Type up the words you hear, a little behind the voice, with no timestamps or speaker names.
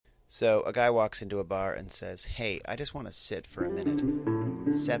So a guy walks into a bar and says, "Hey, I just want to sit for a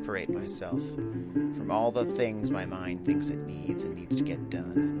minute, separate myself from all the things my mind thinks it needs and needs to get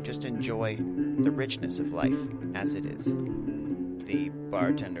done, and just enjoy the richness of life as it is." The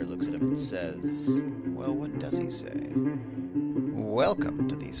bartender looks at him and says, "Well, what does he say?" Welcome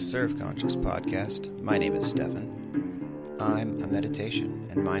to the Serve Conscious podcast. My name is Stefan. I'm a meditation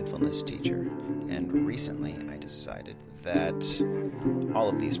and mindfulness teacher, and recently I decided that all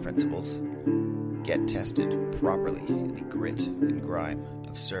of these principles get tested properly in the grit and grime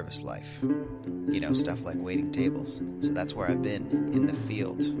of service life. You know, stuff like waiting tables. So that's where I've been, in the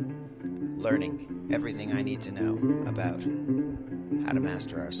field, learning everything I need to know about how to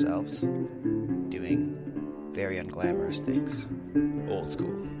master ourselves, doing very unglamorous things, old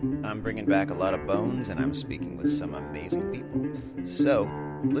school. I'm bringing back a lot of bones, and I'm speaking with some amazing people. So,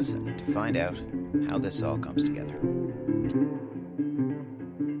 listen to find out how this all comes together.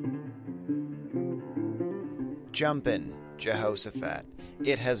 Jumpin', Jehoshaphat.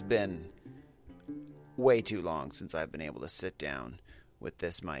 It has been way too long since I've been able to sit down with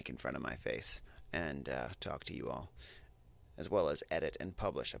this mic in front of my face and talk to you all, as well as edit and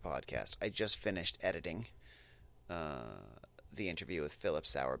publish a podcast. I just finished editing the interview with Phillip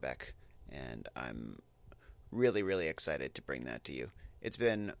Sauerbeck, and I'm really, really excited to bring that to you. It's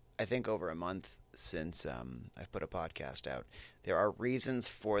been, I think, over a month since I've put a podcast out. There are reasons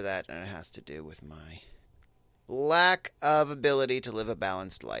for that, and it has to do with my lack of ability to live a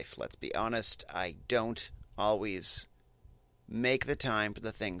balanced life. Let's be honest, I don't always make the time for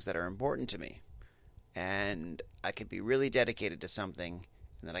the things that are important to me. And I could be really dedicated to something,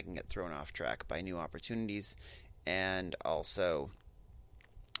 and then I can get thrown off track by new opportunities and also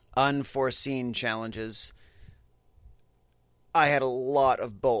unforeseen challenges. I had a lot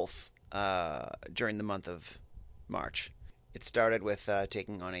of both during the month of March. It started with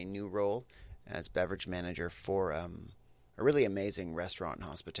taking on a new role as beverage manager for a really amazing restaurant and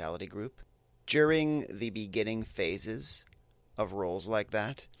hospitality group. During the beginning phases of roles like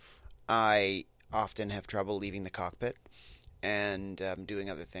that, I often have trouble leaving the cockpit and doing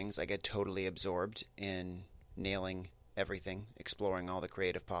other things. I get totally absorbed in nailing everything, exploring all the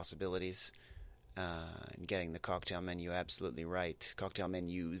creative possibilities, and getting the cocktail menu absolutely right. Cocktail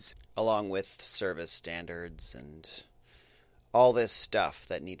menus, along with service standards and all this stuff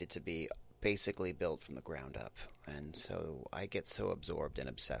that needed to be basically built from the ground up. And so I get so absorbed and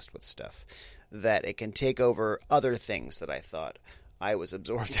obsessed with stuff that it can take over other things that I thought I was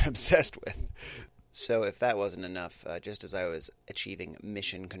absorbed and obsessed with. So if that wasn't enough, just as I was achieving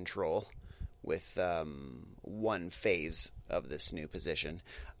mission control with one phase of this new position,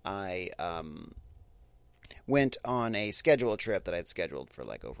 I went on a scheduled trip that I'd scheduled for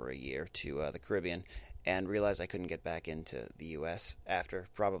like over a year to the Caribbean, and realized I couldn't get back into the U.S. after,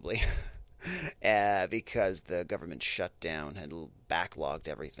 probably, because the government shutdown had backlogged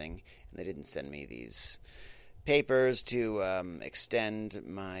everything, and they didn't send me these papers to extend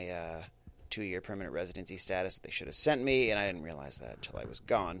my 2-year permanent residency status that they should have sent me, and I didn't realize that until I was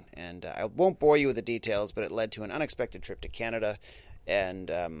gone. And I won't bore you with the details, but it led to an unexpected trip to Canada and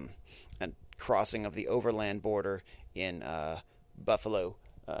a crossing of the overland border in Buffalo,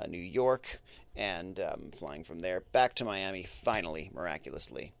 New York, and flying from there back to Miami, finally,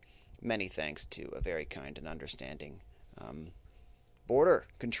 miraculously. Many thanks to a very kind and understanding border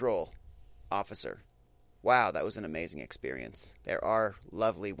control officer. Wow, that was an amazing experience. There are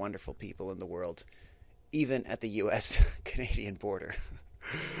lovely, wonderful people in the world, even at the U.S.-Canadian border.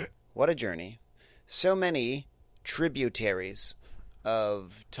 What a journey. So many tributaries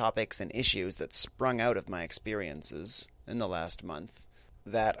of topics and issues that sprung out of my experiences in the last month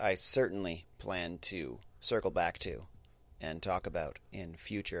that I certainly plan to circle back to and talk about in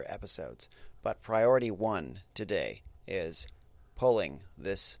future episodes. But priority one today is pulling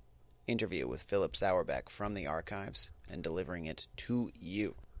this interview with Phillip Sauerbeck from the archives and delivering it to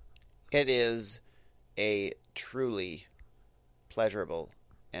you. It is a truly pleasurable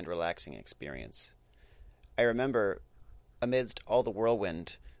and relaxing experience. I remember, amidst all the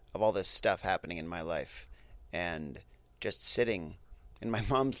whirlwind of all this stuff happening in my life, and just sitting in my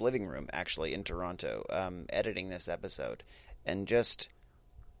mom's living room, actually, in Toronto, editing this episode, and just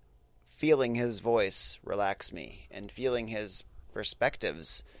feeling his voice relax me, and feeling his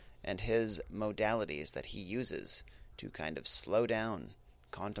perspectives and his modalities that he uses to kind of slow down,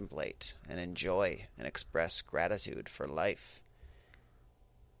 contemplate, and enjoy and express gratitude for life.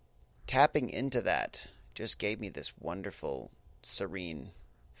 Tapping into that just gave me this wonderful, serene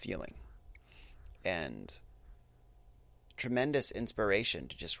feeling. And tremendous inspiration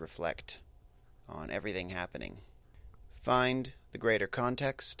to just reflect on everything happening. Find the greater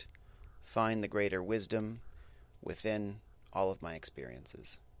context, find the greater wisdom within all of my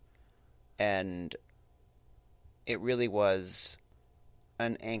experiences. And it really was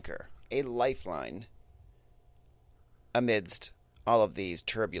an anchor, a lifeline amidst all of these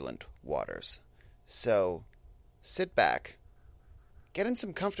turbulent waters. So sit back, get in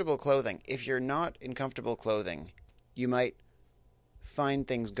some comfortable clothing. If you're not in comfortable clothing, you might find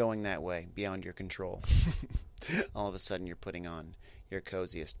things going that way beyond your control. All of a sudden you're putting on your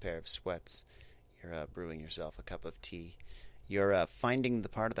coziest pair of sweats. You're brewing yourself a cup of tea. You're finding the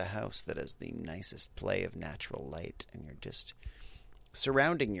part of the house that has the nicest play of natural light, and you're just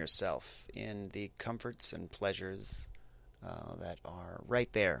surrounding yourself in the comforts and pleasures that are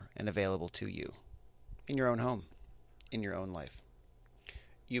right there and available to you in your own home, in your own life.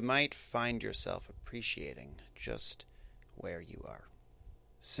 You might find yourself appreciating just where you are.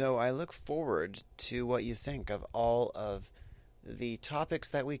 So I look forward to what you think of all of the topics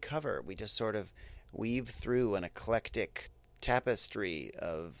that we cover. We just sort of weave through an eclectic tapestry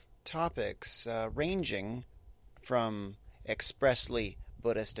of topics ranging from expressly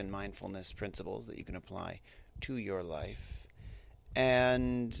Buddhist and mindfulness principles that you can apply to your life,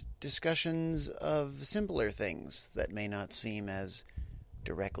 and discussions of simpler things that may not seem as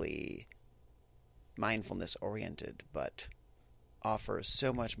directly mindfulness oriented, but offer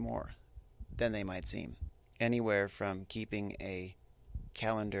so much more than they might seem. Anywhere from keeping a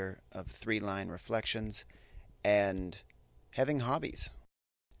calendar of 3-line reflections and having hobbies.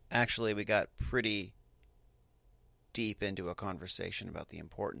 Actually, we got pretty deep into a conversation about the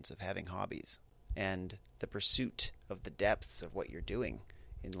importance of having hobbies and the pursuit of the depths of what you're doing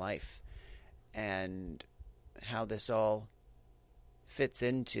in life, and how this all fits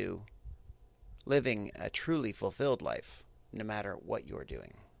into living a truly fulfilled life, no matter what you're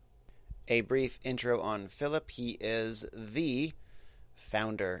doing. A brief intro on Phillip. He is the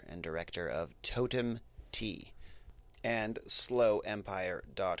founder and director of Totem Tea and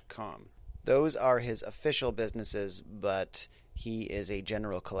slowempire.com. Those are his official businesses, but he is a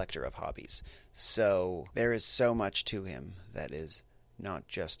general collector of hobbies. So there is so much to him that is not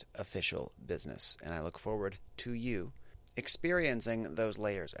just official business, and I look forward to you experiencing those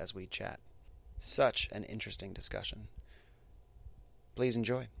layers as we chat. Such an interesting discussion. Please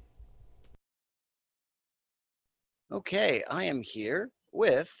enjoy. Okay, I am here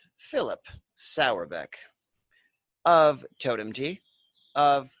with Phillip Sauerbeck of Totem Tea,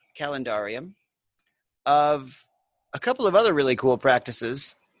 of Calendarium, of a couple of other really cool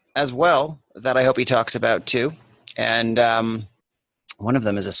practices as well that I hope he talks about too. And one of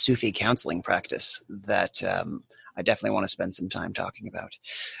them is a Sufi counseling practice that I definitely want to spend some time talking about.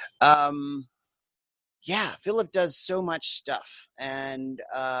 Yeah, Phillip does so much stuff. And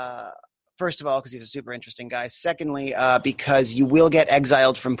first of all, because he's a super interesting guy. Secondly, because you will get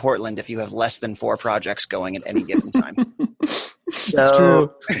exiled from Portland if you have less than 4 projects going at any given time.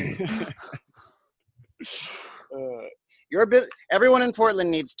 So, it's true. Everyone in Portland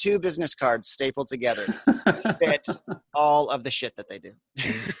needs 2 business cards stapled together to fit all of the shit that they do.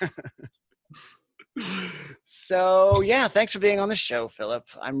 So, yeah, thanks for being on the show, Phillip.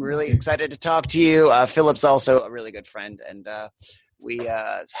 I'm really excited to talk to you. Phillip's also a really good friend, and we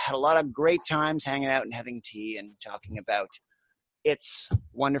had a lot of great times hanging out and having tea and talking about its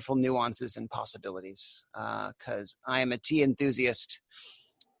wonderful nuances and possibilities, because I am a tea enthusiast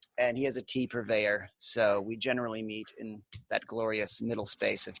and he is a tea purveyor. So we generally meet in that glorious middle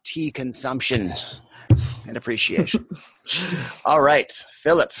space of tea consumption and appreciation. All right,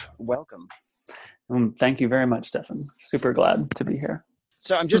 Phillip, welcome. Thank you very much, Stefan. Super glad to be here.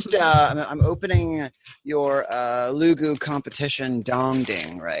 So I'm just I'm opening your Lugu competition Dong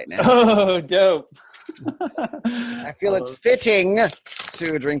Ding right now. Oh, dope. I feel it's fitting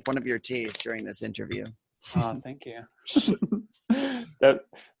to drink one of your teas during this interview. Oh, thank you.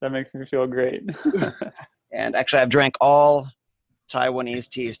 That makes me feel great. And actually, I've drank all Taiwanese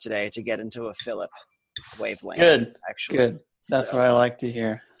teas today to get into a Phillip wavelength. Good. Actually, good. That's what I like to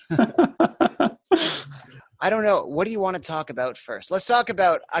hear. I don't know. What do you want to talk about first? Let's talk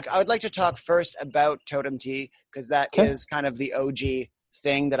about, I would like to talk first about Totem Tea, because that is kind of the OG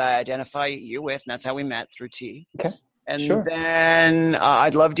thing that I identify you with, and that's how we met, through tea. Okay. And then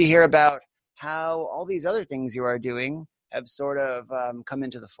I'd love to hear about how all these other things you are doing have sort of come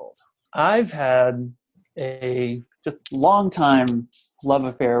into the fold. I've had a just long time love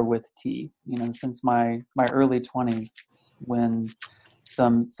affair with tea, since my early 20s, when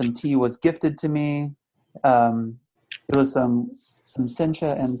some tea was gifted to me. It was some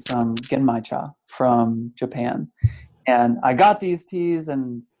sencha and some genmaicha from Japan. And I got these teas,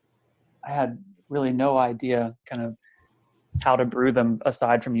 and I had really no idea kind of how to brew them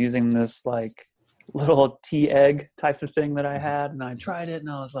aside from using this like little tea egg type of thing that I had. And I tried it and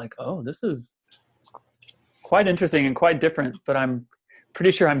I was like, oh, this is quite interesting and quite different, but I'm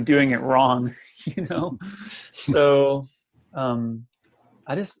pretty sure I'm doing it wrong, you know? So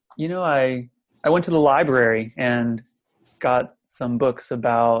I just, I went to the library and got some books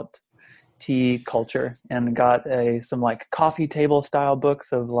about tea culture and got some like coffee table style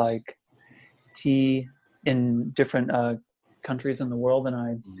books of like tea in different countries in the world.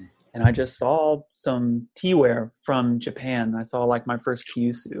 And I just saw some teaware from Japan. I saw like my first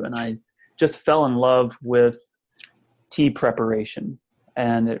kyusu, and I just fell in love with tea preparation.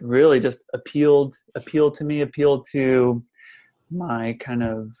 And it really just appealed to me, appealed to my kind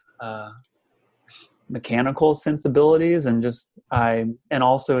of mechanical sensibilities and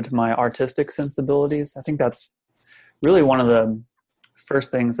also to my artistic sensibilities. I think that's really one of the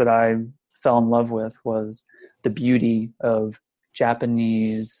first things that I fell in love with was the beauty of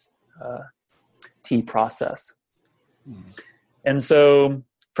Japanese tea process. And so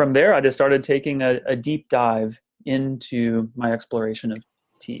from there, I just started taking a deep dive into my exploration of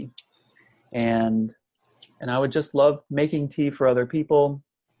tea. And I would just love making tea for other people.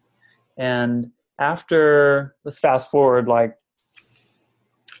 And let's fast forward like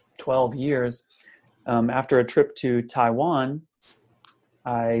 12 years, after a trip to Taiwan,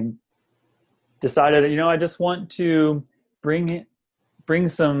 I decided, I just want to bring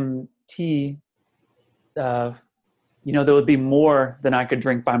some tea, that would be more than I could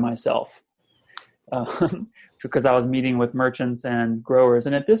drink by myself. Because I was meeting with merchants and growers.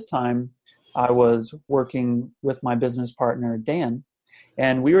 And at this time, I was working with my business partner, Dan,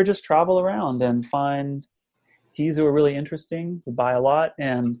 and we would just travel around and find teas that were really interesting to buy a lot.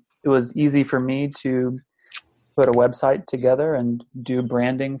 And it was easy for me to put a website together and do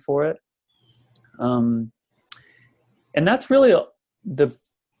branding for it. And that's really the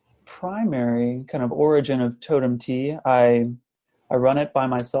primary kind of origin of Totem Tea. I run it by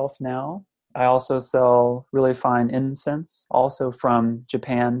myself now. I also sell really fine incense, also from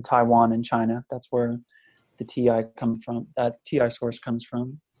Japan, Taiwan, and China. That's where the tea that tea I source comes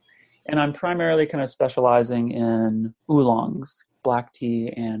from. And I'm primarily kind of specializing in oolongs, black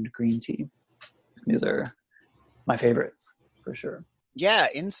tea and green tea. These are my favorites for sure. Yeah,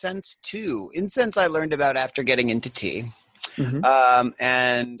 incense too. Incense I learned about after getting into tea. Mm-hmm.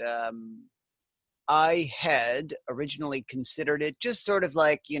 I had originally considered it just sort of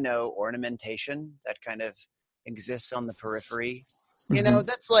like, ornamentation that kind of exists on the periphery. Mm-hmm.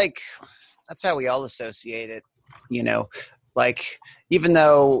 That's how we all associate it, like, even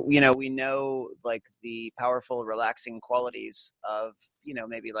though, we know like the powerful relaxing qualities of,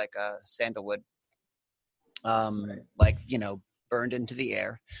 maybe like a sandalwood, like, burned into the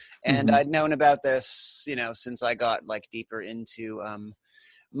air. And Mm-hmm. I'd known about this, since I got like deeper into,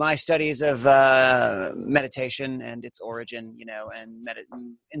 my studies of meditation and its origin, and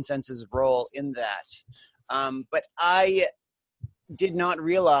incense's role in that. But I did not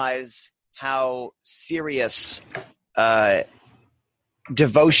realize how serious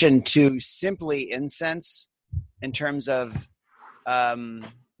devotion to simply incense in terms of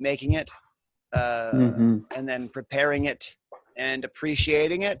making it and then preparing it and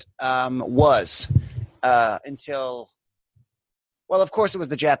appreciating it was until... Well, of course, it was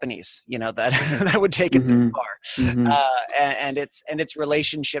the Japanese, that would take it this far, and its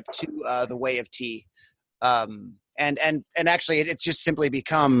relationship to the way of tea, and actually, it's just simply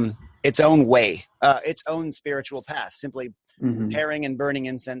become its own way, its own spiritual path, simply preparing and burning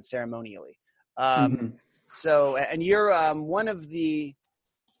incense ceremonially. So, and you're one of the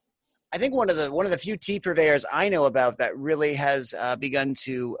few tea purveyors I know about that really has begun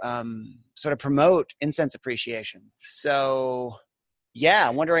to sort of promote incense appreciation. So. Yeah,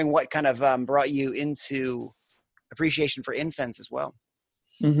 I'm wondering what kind of brought you into appreciation for incense as well.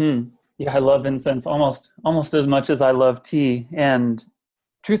 Mm-hmm. Yeah, I love incense almost as much as I love tea. And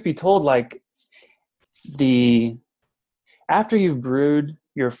truth be told, like after you've brewed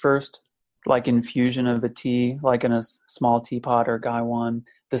your first like infusion of a tea, like in a small teapot or gaiwan,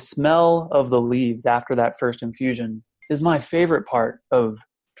 the smell of the leaves after that first infusion is my favorite part of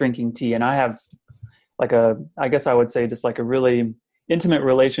drinking tea. And I have like I guess I would say just like a really intimate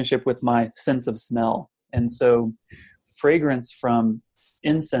relationship with my sense of smell. And so fragrance from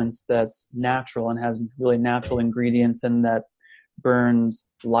incense that's natural and has really natural ingredients and that burns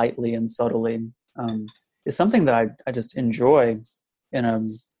lightly and subtly is something that I just enjoy in a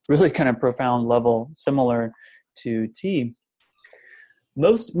really kind of profound level, similar to tea.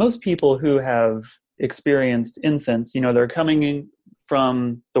 Most people who have experienced incense, they're coming in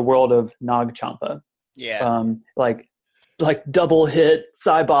from the world of Nag Champa. Yeah. Like like double hit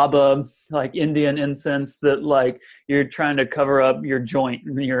Sai Baba, like Indian incense that like you're trying to cover up your joint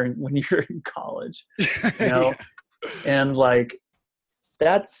when you're in college, you know? And like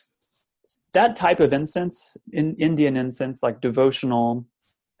that's that type of incense, in Indian incense, like devotional,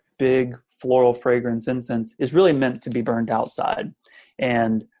 big floral fragrance incense, is really meant to be burned outside.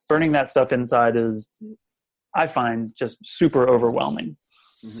 And burning that stuff inside is, I find, just super overwhelming.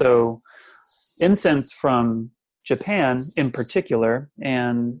 Mm-hmm. So incense from Japan in particular,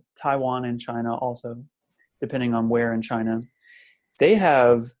 and Taiwan and China also, depending on where in China, they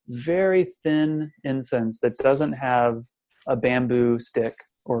have very thin incense that doesn't have a bamboo stick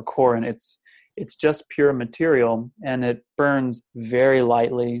or core in it. It's just pure material, and it burns very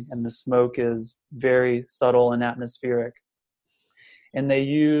lightly, and the smoke is very subtle and atmospheric. And they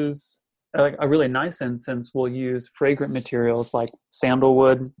use, like, a really nice incense will use fragrant materials like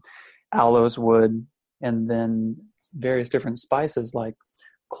sandalwood, aloes wood, and then various different spices like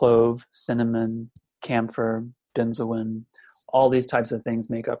clove, cinnamon, camphor, benzoin. All these types of things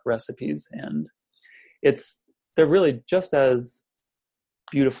make up recipes, and they're really just as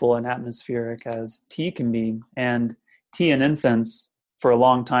beautiful and atmospheric as tea can be. And tea and incense for a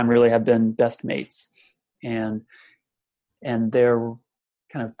long time really have been best mates, and their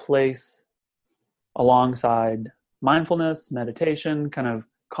kind of place alongside mindfulness, meditation, kind of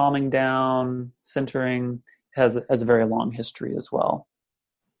calming down, centering, has a very long history as well.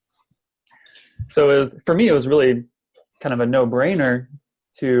 So for me, it was really kind of a no-brainer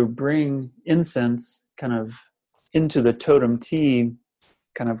to bring incense kind of into the Totem Tea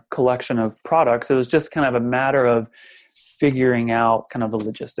kind of collection of products. It was just kind of a matter of figuring out kind of the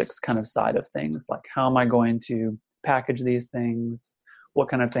logistics kind of side of things. Like, how am I going to package these things? What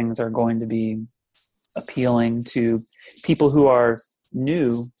kind of things are going to be appealing to people who are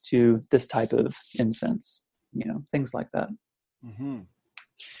new to this type of incense? Things like that. Mm-hmm.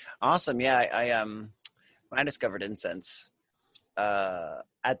 Awesome. Yeah. I when I discovered incense,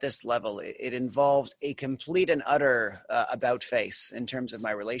 at this level, it involved a complete and utter about face in terms of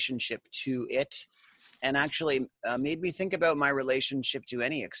my relationship to it, and actually made me think about my relationship to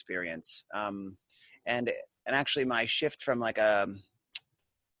any experience. And actually my shift from like a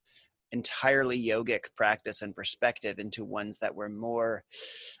entirely yogic practice and perspective into ones that were more,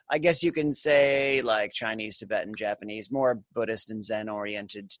 I guess you can say, like Chinese, Tibetan, Japanese, more Buddhist and Zen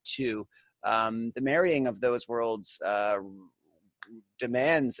oriented too. The marrying of those worlds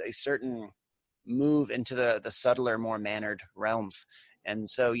demands a certain move into the subtler, more mannered realms. And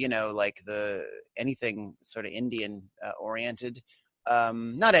so, like anything sort of Indian oriented,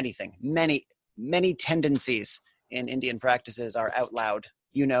 not anything, many tendencies in Indian practices are out loud,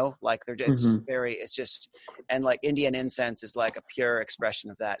 like it's very, it's just, and like Indian incense is like a pure expression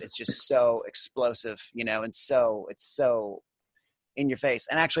of that. It's just so explosive, and so it's so in your face.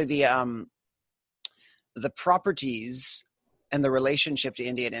 And actually the properties and the relationship to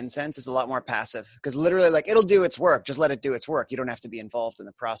Indian incense is a lot more passive, because literally, like, it'll do its work. Just let it do its work. You don't have to be involved in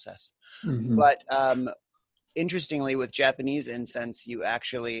the process. Mm-hmm. But interestingly, with Japanese incense, you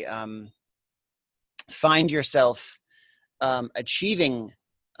actually find yourself achieving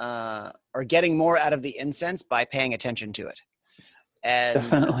or getting more out of the incense by paying attention to it. And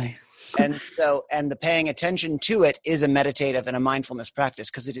definitely. And the paying attention to it is a meditative and a mindfulness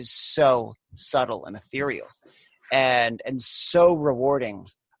practice, because it is so subtle and ethereal, and so rewarding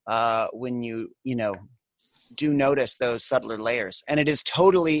when you do notice those subtler layers. And it is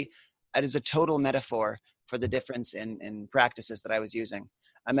a total metaphor for the difference in practices that I was using.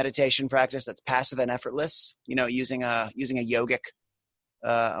 A meditation practice that's passive and effortless, using a yogic,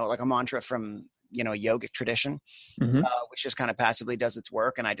 like a mantra from, a yogic tradition, which just kind of passively does its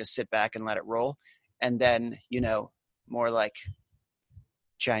work, and I just sit back and let it roll. And then, more like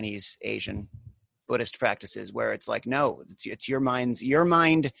Chinese, Asian, Buddhist practices, where it's like, no, it's your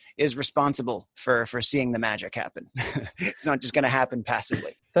mind is responsible for seeing the magic happen. It's not just going to happen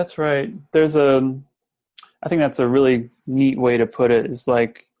passively. That's right. I think that's a really neat way to put it. Is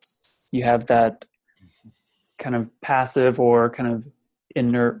like, you have that kind of passive or kind of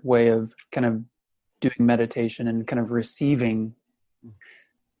inert way of kind of doing meditation and kind of receiving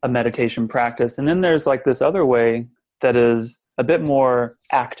a meditation practice. And then there's like this other way that is a bit more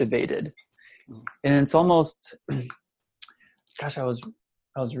activated. And it's almost, gosh, I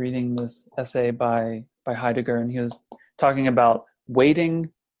was reading this essay by Heidegger, and he was talking about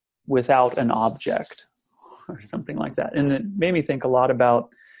waiting without an object or something like that. And it made me think a lot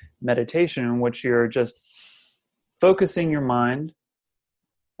about meditation, in which you're just focusing your mind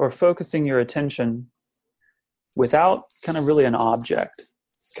or focusing your attention without kind of really an object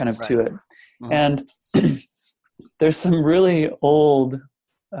kind of to it. Mm-hmm. And there's some really old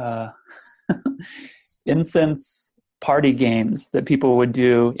uh, incense party games that people would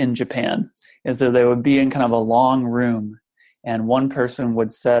do in Japan. And so they would be in kind of a long room, and one person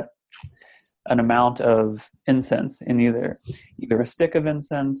would set an amount of incense in either a stick of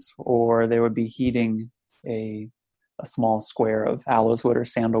incense, or they would be heating a small square of aloes wood or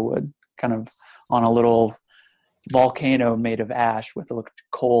sandalwood, kind of on a little volcano made of ash with a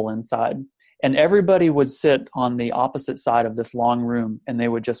coal inside. And everybody would sit on the opposite side of this long room, and they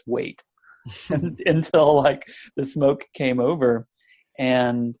would just wait until like the smoke came over,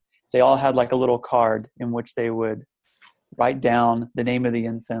 and they all had like a little card in which they would write down the name of the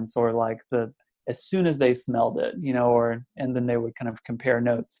incense, or like as soon as they smelled it, and then they would kind of compare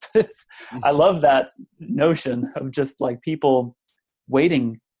notes. I love that notion of just like people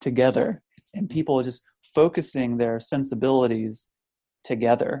waiting together and people just focusing their sensibilities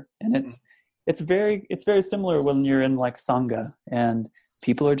together. And it's very similar when you're in like Sangha and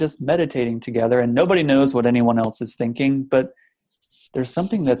people are just meditating together and nobody knows what anyone else is thinking, but there's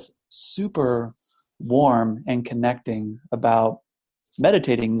something that's super warm and connecting about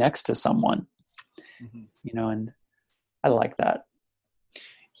meditating next to someone, and I like that.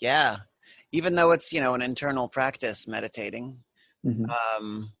 Yeah. Even though it's, an internal practice, meditating,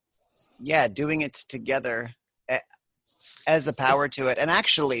 doing it together as a power to it. And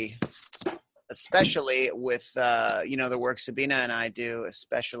actually, especially with, the work Sabina and I do,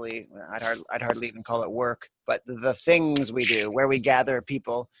 especially, I'd hardly even call it work, but the things we do where we gather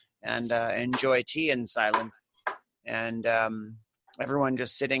people and enjoy tea in silence, and everyone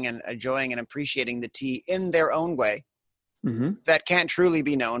just sitting and enjoying and appreciating the tea in their own way, that can't truly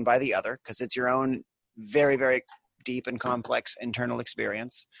be known by the other because it's your own very, very deep and complex internal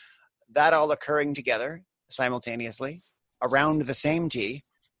experience. That all occurring together simultaneously around the same tea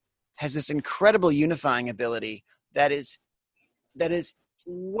has this incredible unifying ability that is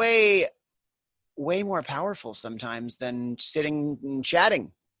way, way more powerful sometimes than sitting and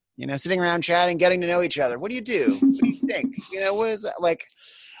chatting. Sitting around chatting, getting to know each other. What do you do? What do you think? What is that like?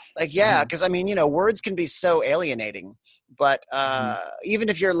 Yeah, because words can be so alienating. But even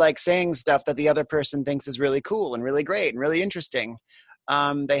if you're like saying stuff that the other person thinks is really cool and really great and really interesting,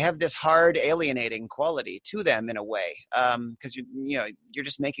 they have this hard alienating quality to them in a way, because you're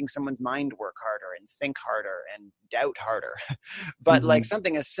just making someone's mind work harder and think harder and doubt harder. But like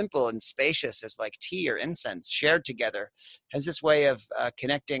something as simple and spacious as like tea or incense shared together has this way of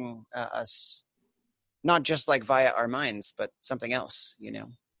connecting us, not just like via our minds, but something else.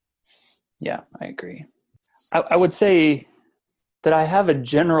 Yeah, I agree. I would say that I have a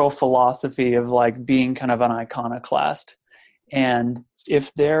general philosophy of like being kind of an iconoclast. And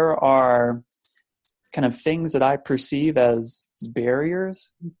if there are kind of things that I perceive as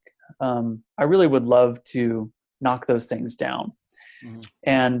barriers, I really would love to knock those things down.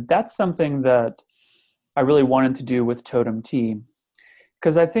 And that's something that I really wanted to do with Totem Tea.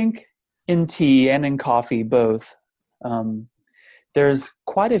 Because I think in tea and in coffee both, there's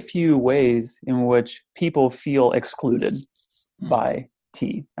quite a few ways in which people feel excluded by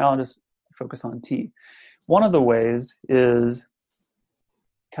tea. I'll just focus on tea. One of the ways is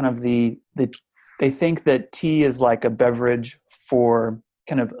kind of they think that tea is like a beverage for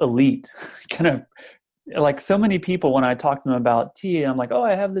kind of elite, kind of like so many people when I talk to them about tea, I'm like, oh,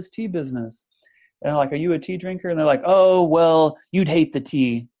 I have this tea business. And they're like, are you a tea drinker? And they're like, oh, well, you'd hate the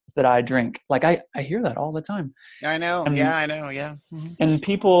tea that I drink. Like I hear that all the time. I know. I know. Yeah. And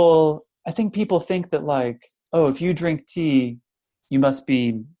I think people think that like, oh, if you drink tea, you must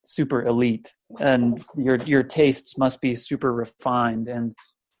be super elite and your tastes must be super refined. And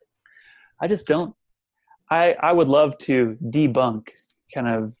I just don't. I would love to debunk kind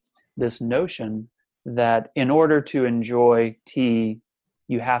of this notion that in order to enjoy tea,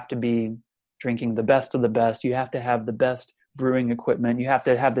 you have to be drinking the best of the best. You have to have the best brewing equipment. You have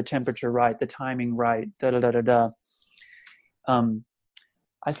to have the temperature right, the timing right,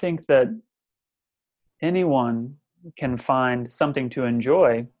 I think that anyone can find something to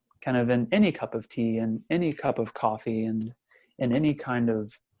enjoy kind of in any cup of tea and any cup of coffee and in any kind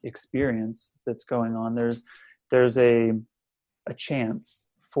of experience that's going on. There's a chance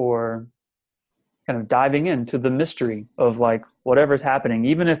for kind of diving into the mystery of like whatever's happening.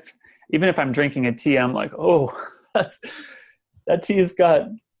 Even if I'm drinking a tea, I'm like, oh, that tea's got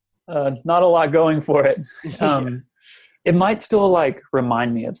not a lot going for it. It might still like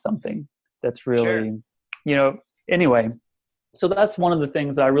remind me of something that's really, anyway. So that's one of the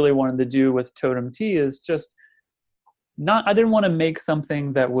things I really wanted to do with Totem Tea is just I didn't want to make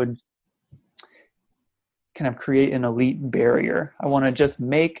something that would kind of create an elite barrier. I want to just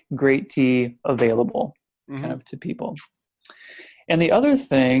make great tea available kind of to people. And the other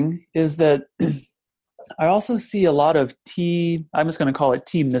thing is that I also see a lot of tea, I'm just going to call it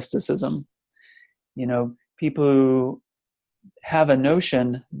tea mysticism. You know, people who have a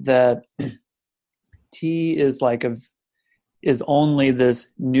notion that tea is only this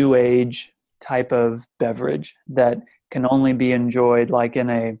new age type of beverage that can only be enjoyed like in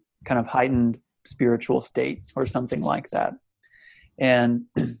a kind of heightened spiritual state or something like that. And,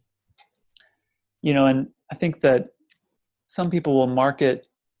 you know, and I think that some people will market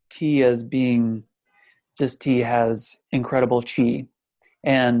tea as being, this tea has incredible chi.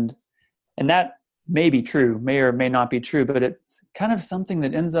 And that may be true, may or may not be true, but it's kind of something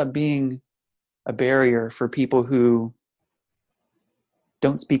that ends up being a barrier for people who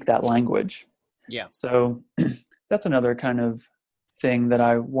don't speak that language. Yeah. So that's another kind of thing that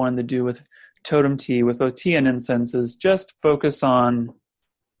I wanted to do with Totem Tea, with both tea and incense, is just focus on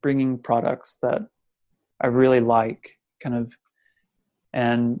bringing products that I really like, kind of,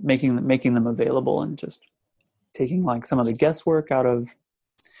 and making them available, and just taking like some of the guesswork out of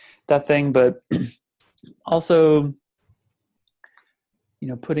that thing, but also, you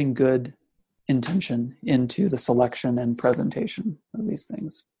know, putting good intention into the selection and presentation of these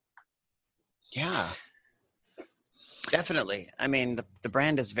things. Yeah, definitely. I mean, the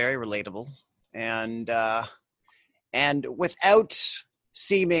brand is very relatable, and without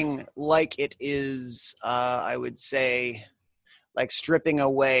seeming like it is, I would say, like stripping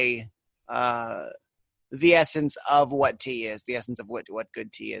away the essence of what tea is, the essence of what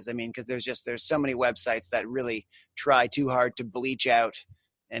good tea is. I mean, because there's so many websites that really try too hard to bleach out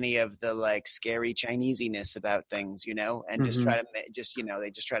any of the like scary Chinesiness about things, you know, and just try to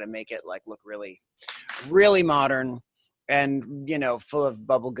they just try to make it like look really, really modern and, you know, full of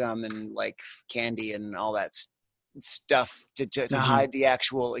bubble gum and like candy and all that stuff to hide the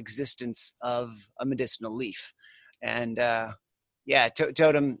actual existence of a medicinal leaf. And yeah,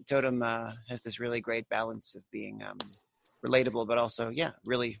 Totem has this really great balance of being relatable, but also, yeah,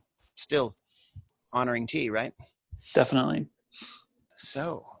 really still honoring tea, right? Definitely.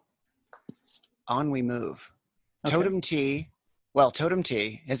 So, on we move. Okay. Totem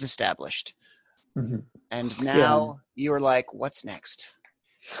Tea is established. Mm-hmm. And now you're like, what's next?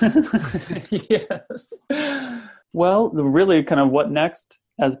 Yes. Well, really kind of what next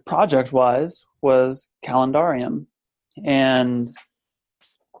as project-wise was Calendarium. And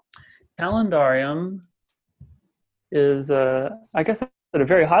Calendarium is, I guess at a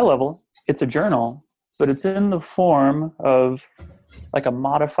very high level, it's a journal, but it's in the form of like a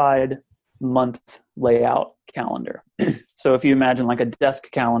modified month layout calendar. So if you imagine like a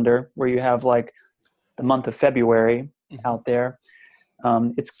desk calendar where you have like the month of February out there,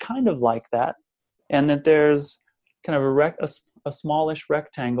 it's kind of like that. And that there's kind of a smallish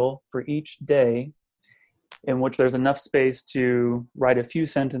rectangle for each day in which there's enough space to write a few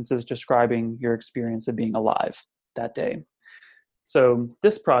sentences describing your experience of being alive that day. So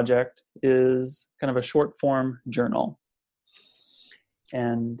this project is kind of a short form journal.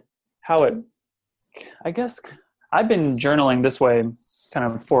 And I guess I've been journaling this way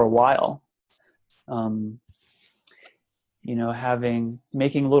kind of for a while. You know,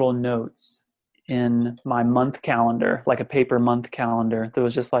 making little notes in my month calendar, like a paper month calendar that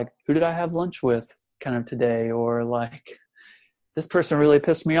was just like, who did I have lunch with kind of today? Or like, this person really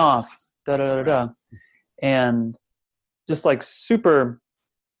pissed me off, da da da da. And just like super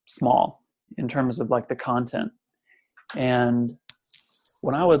small in terms of like the content. And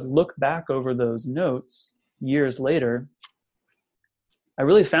when I would look back over those notes years later, I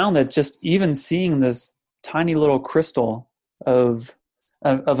really found that just even seeing this tiny little crystal of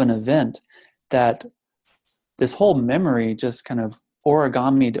an event, that this whole memory just kind of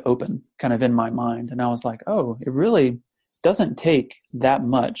origamied open kind of in my mind. And I was like, oh, it really doesn't take that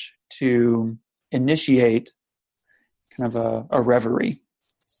much to initiate kind of a reverie,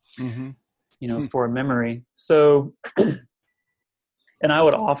 you know, for a memory. So, and I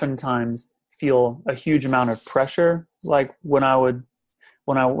would oftentimes feel a huge amount of pressure, like when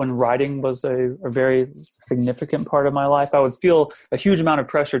writing was a very significant part of my life, I would feel a huge amount of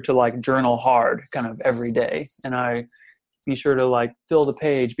pressure to like journal hard kind of every day. And I be sure to like fill the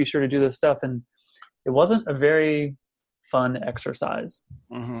page, be sure to do this stuff. And it wasn't a very fun exercise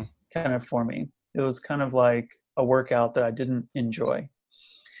kind of for me. It was kind of like a workout that I didn't enjoy.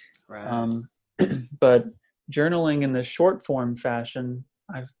 Right. But journaling in the short form fashion,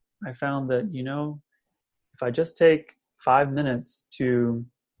 I found that, you know, if I just take 5 minutes to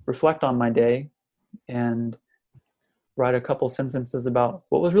reflect on my day and write a couple sentences about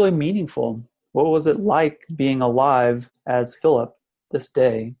what was really meaningful, what was it like being alive as Philip this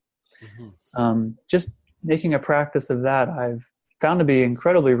day, just making a practice of that, I've found to be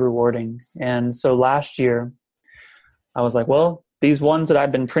incredibly rewarding. And so last year, I was like, well, these ones that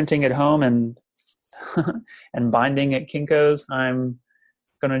I've been printing at home and and binding at Kinko's, I'm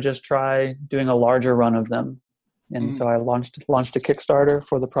going to just try doing a larger run of them. And so I launched a Kickstarter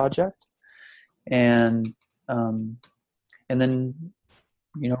for the project, and then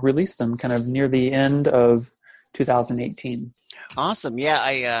released them kind of near the end of 2018. Awesome.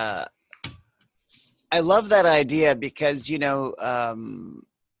 Yeah, I love that idea because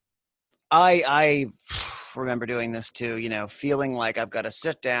I remember doing this too. Feeling like I've got to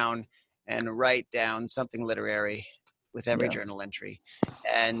sit down and write down something literary with every journal entry,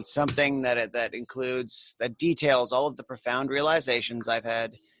 and something that includes, that details all of the profound realizations I've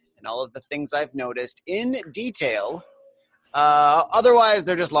had and all of the things I've noticed in detail. Otherwise,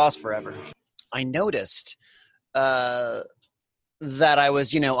 they're just lost forever. I noticed that I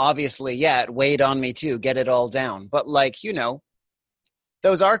was, obviously, it weighed on me too, get it all down. But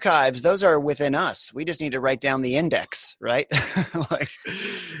those archives, those are within us. We just need to write down the index, right?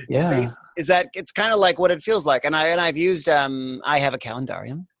 It's kind of like what it feels like. And I've used, I have a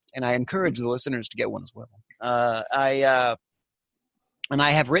calendarium, and I encourage the listeners to get one as well. And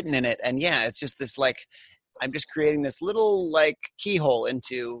I have written in it, and it's just this, I'm just creating this little keyhole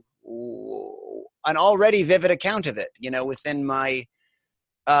into an already vivid account of it, within my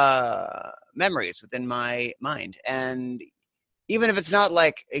memories, within my mind. And even if it's not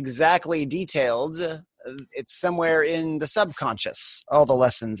exactly detailed, it's somewhere in the subconscious, all the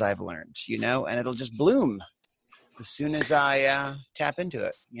lessons I've learned, and it'll just bloom as soon as I tap into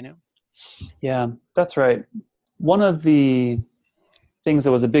it, Yeah, that's right. One of the things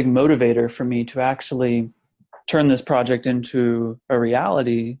that was a big motivator for me to actually turn this project into a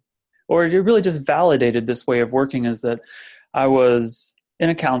reality, or it really just validated this way of working, is that I was in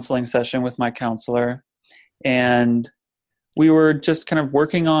a counseling session with my counselor, and we were just kind of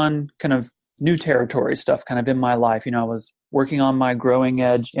working on kind of new territory stuff kind of in my life. I was working on my growing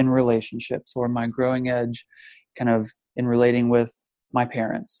edge in relationships, or my growing edge kind of in relating with my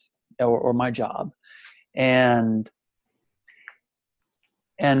parents or my job. And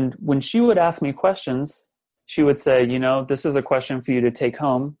when she would ask me questions, she would say, this is a question for you to take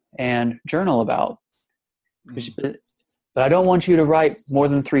home and journal about. But I don't want you to write more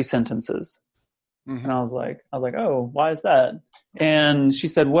than 3 sentences. Mm-hmm. And I was like, oh, why is that? And she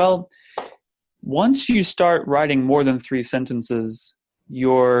said, well, once you start writing more than 3 sentences,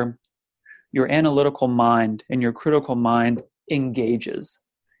 your analytical mind and your critical mind engages,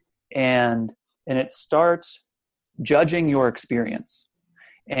 and it starts judging your experience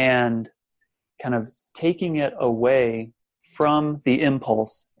and kind of taking it away from the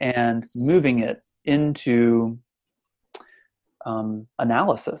impulse and moving it into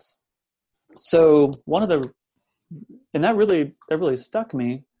analysis. So that really stuck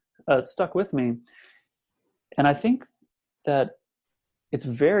with me. And I think that it's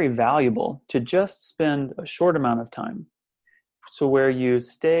very valuable to just spend a short amount of time, so where you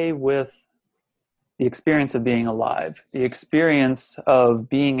stay with the experience of being alive, the experience of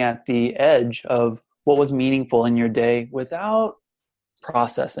being at the edge of what was meaningful in your day without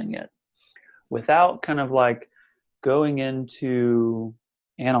processing it, without kind of going in to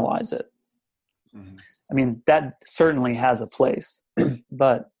analyze it. Mm-hmm. I mean, that certainly has a place,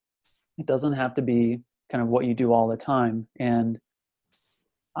 but it doesn't have to be kind of what you do all the time. And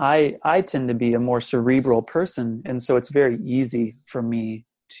I tend to be a more cerebral person, and so it's very easy for me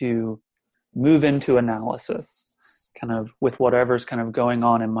to move into analysis kind of with whatever's kind of going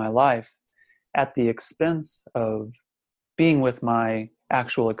on in my life, at the expense of being with my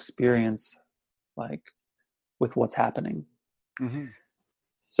actual experience, with what's happening. Mm-hmm.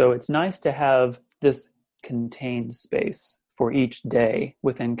 So it's nice to have this contained space for each day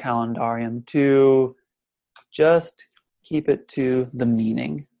within Calendarium to just keep it to the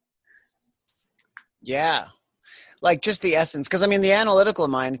meaning. Yeah. Just the essence. Because, the analytical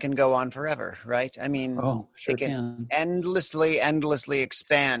mind can go on forever, right? Sure it can endlessly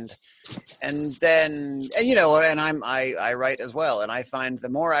expand. And then, I write as well. And I find the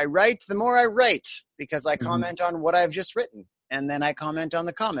more I write, because I comment on what I've just written. And then I comment on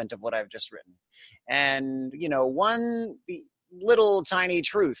the comment of what I've just written. And, the little tiny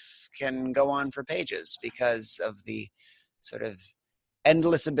truth can go on for pages because of the sort of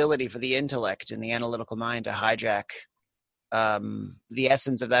endless ability for the intellect and the analytical mind to hijack the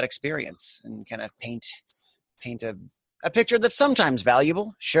essence of that experience and kind of paint a picture that's sometimes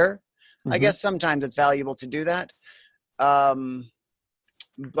valuable. Sure. Mm-hmm. I guess sometimes it's valuable to do that.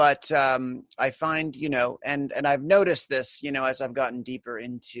 But I find, and I've noticed this, as I've gotten deeper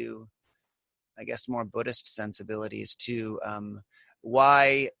into I guess, more Buddhist sensibilities to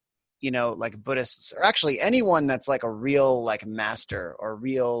why, like Buddhists, or actually anyone that's like a real like master or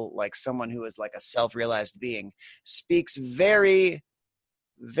real like someone who is like a self-realized being, speaks very,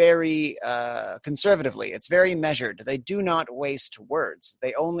 very conservatively. It's very measured. They do not waste words.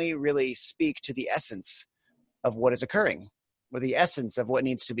 They only really speak to the essence of what is occurring, or the essence of what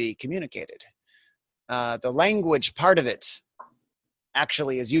needs to be communicated. The language part of it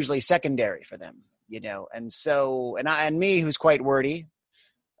actually is usually secondary for them, and so, and me, who's quite wordy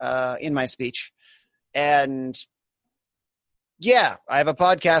in my speech, and yeah, I have a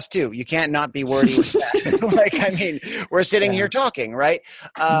podcast too. You can't not be wordy with that. Like, I mean, we're sitting here talking, right?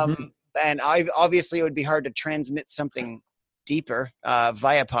 And obviously it would be hard to transmit something deeper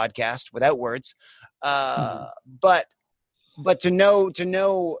via podcast without words. But to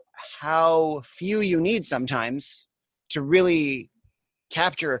know how few you need sometimes to really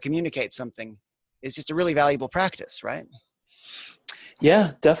capture or communicate something is just a really valuable practice, right?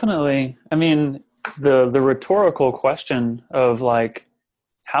 Yeah, definitely. I mean, the rhetorical question of like,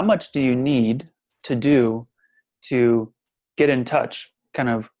 how much do you need to do to get in touch kind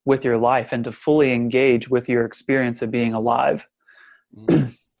of with your life and to fully engage with your experience of being alive?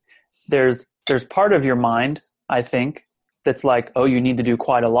 There's part of your mind, I think, that's like, oh, you need to do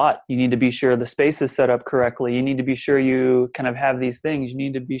quite a lot. You need to be sure the space is set up correctly. You need to be sure you kind of have these things. You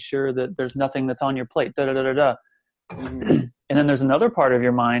need to be sure that there's nothing that's on your plate, da da da da da. And then there's another part of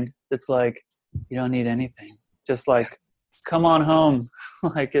your mind that's like, you don't need anything. Just like, come on home.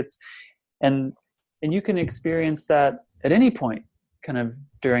 Like and you can experience that at any point kind of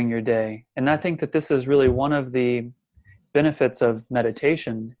during your day. And I think that this is really one of the benefits of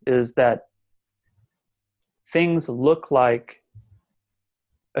meditation, is that things look like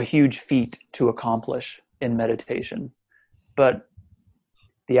a huge feat to accomplish in meditation, but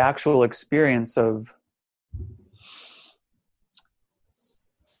the actual experience of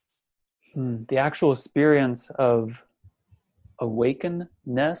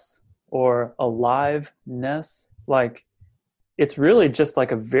awakenness or aliveness, like, it's really just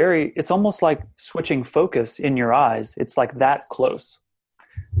like it's almost like switching focus in your eyes. It's like that close.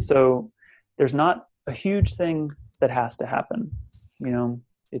 So there's not a huge thing that has to happen.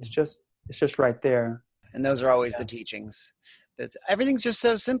 It's just right there. And those are always the teachings. Everything's just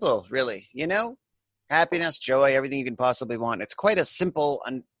so simple, really, happiness, joy, everything you can possibly want. It's quite a simple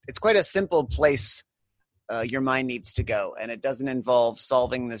place your mind needs to go. And it doesn't involve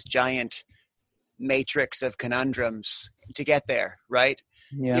solving this giant matrix of conundrums to get there, right?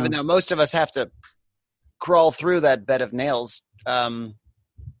 Yeah. Even though most of us have to crawl through that bed of nails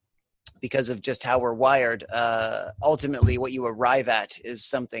because of just how we're wired. Ultimately, what you arrive at is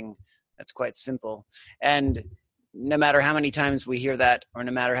something that's quite simple. And no matter how many times we hear that, or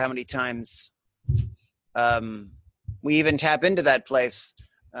no matter how many times we even tap into that place,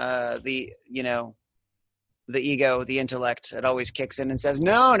 the ego, the intellect, it always kicks in and says,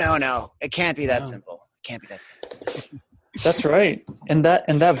 no, it can't be that simple. It can't be that simple. That's right. And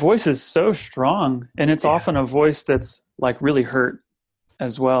that voice is so strong, and it's often a voice that's like really hurt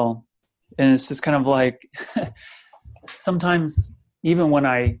as well. And it's just kind of like, sometimes even when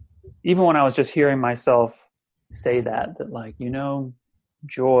I was just hearing myself say that like,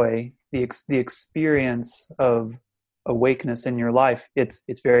 joy, the experience of awakeness in your life, it's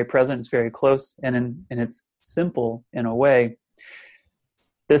very present, it's very close, and it's simple in a way.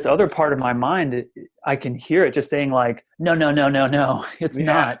 This other part of my mind, I can hear it just saying like, no, it's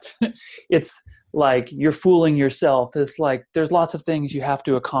not. It's like, you're fooling yourself. It's like, there's lots of things you have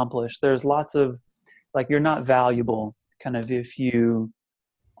to accomplish. There's lots of, like, you're not valuable kind of if you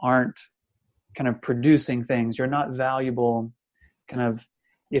aren't kind of producing things. You're not valuable kind of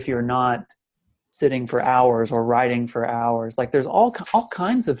if you're not sitting for hours or writing for hours. Like, there's all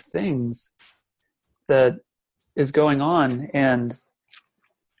kinds of things that is going on and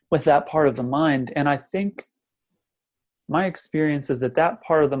with that part of the mind. And I think my experience is that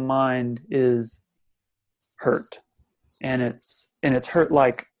part of the mind is hurt, and it's hurt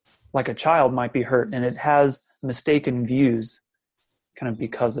like a child might be hurt, and it has mistaken views kind of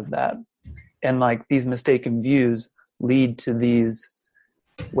because of that. And like, these mistaken views lead to these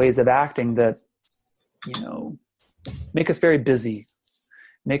ways of acting that, make us very busy,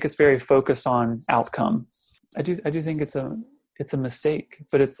 make us very focused on outcome. I do think it's a mistake,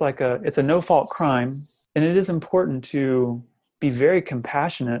 but it's a no-fault crime. And it is important to be very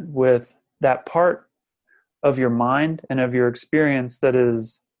compassionate with that part of your mind and of your experience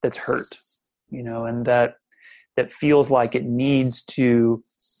that's hurt, and that feels like it needs to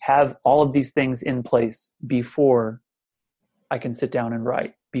have all of these things in place before I can sit down and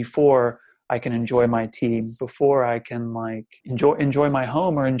write, before I can enjoy my tea, before I can like enjoy my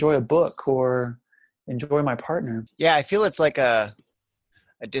home or enjoy a book or enjoy my partner. Yeah, I feel it's like a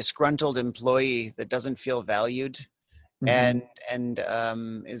disgruntled employee that doesn't feel valued Mm-hmm. and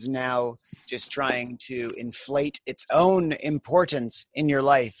is now just trying to inflate its own importance in your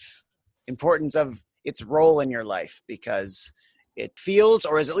life, importance of its role in your life, because it feels,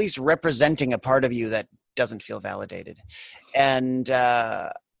 or is at least representing, a part of you that doesn't feel validated. And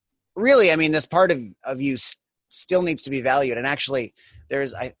really, I mean, this part of you still needs to be valued. And actually,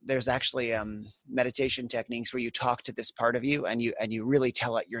 there's actually meditation techniques where you talk to this part of you, and you really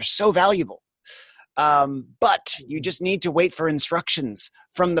tell it you're so valuable. But you just need to wait for instructions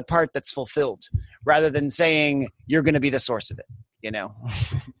from the part that's fulfilled, rather than saying you're going to be the source of it. You know,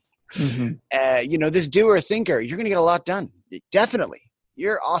 this doer thinker, you're going to get a lot done. Definitely,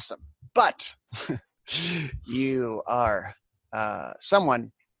 you're awesome, but you are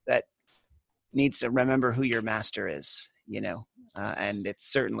someone that needs to remember who your master is. And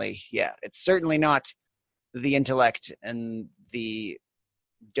it's certainly not the intellect and the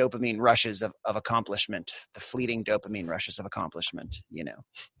dopamine rushes of accomplishment, the fleeting dopamine rushes of accomplishment.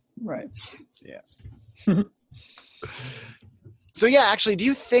 Right. Yeah. So yeah, actually, do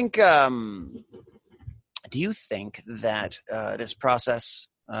you think that this process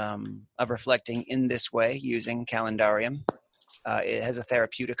of reflecting in this way, using calendarium, it has a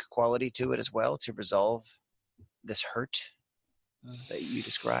therapeutic quality to it as well, to resolve this hurt that you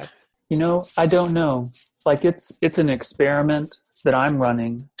describe? I don't know. Like it's an experiment that I'm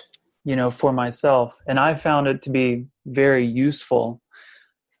running, for myself, and I found it to be very useful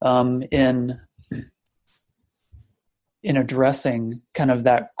in addressing kind of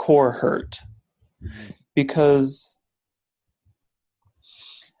that core hurt, because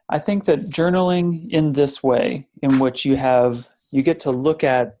I think that journaling in this way, in which you get to look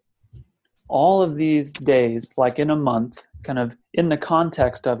at all of these days, like in a month, kind of in the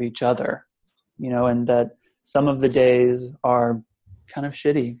context of each other, and that some of the days are kind of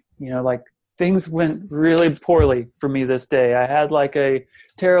shitty, like things went really poorly for me this day. I had like a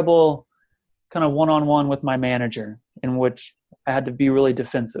terrible kind of one-on-one with my manager, in which I had to be really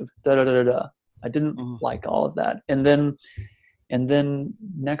defensive. I didn't like all of that. And then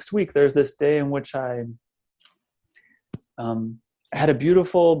next week, there's this day in which I had a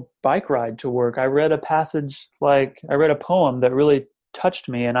beautiful bike ride to work. I read a poem that really touched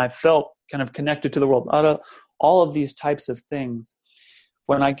me, and I felt kind of connected to the world. Out of all of these types of things,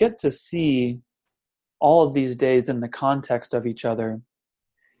 when I get to see all of these days in the context of each other,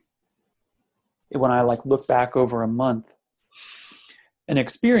 when I like look back over a month, an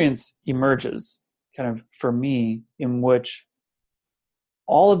experience emerges kind of for me, in which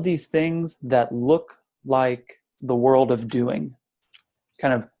all of these things that look like the world of doing,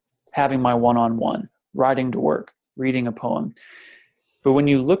 kind of having my one-on-one, riding to work, reading a poem. But when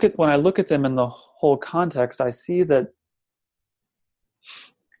I look at them in the whole context, I see that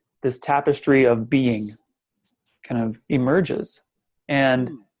this tapestry of being kind of emerges.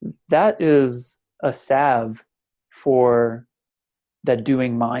 And that is a salve for that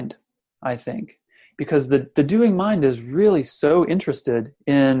doing mind, I think. Because the doing mind is really so interested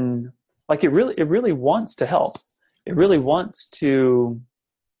in, like, it really wants to help. It really wants to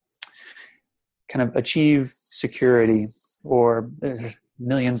kind of achieve security, or there's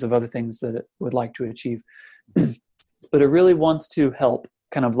millions of other things that it would like to achieve. But it really wants to help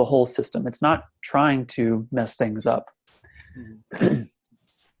kind of the whole system. It's not trying to mess things up.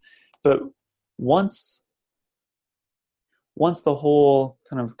 But once the whole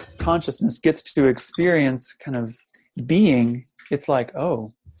kind of consciousness gets to experience kind of being, it's like, oh,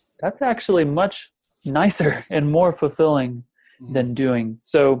 that's actually much nicer and more fulfilling than doing.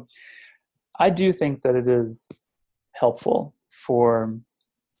 So I do think that it is helpful for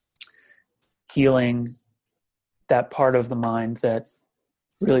healing that part of the mind that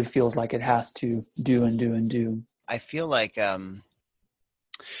really feels like it has to do and do and do. I feel like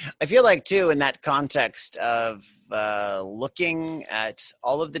too, in that context of looking at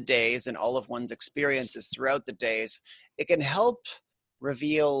all of the days and all of one's experiences throughout the days, it can help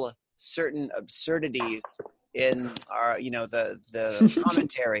reveal certain absurdities in our, the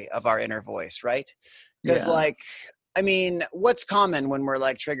commentary of our inner voice, right? Because I mean, what's common when we're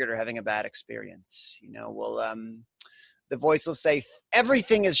like triggered or having a bad experience? The voice will say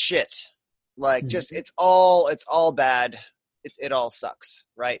everything is shit. Like, just it's all bad. It all sucks,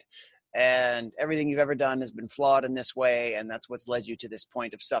 right? And everything you've ever done has been flawed in this way, and that's what's led you to this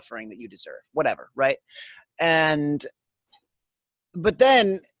point of suffering that you deserve, whatever, right? But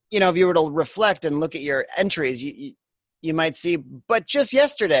then, if you were to reflect and look at your entries, you might see, but just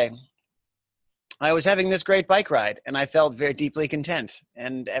yesterday, I was having this great bike ride and I felt very deeply content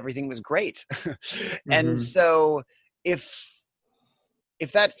and everything was great. And Mm-hmm. so if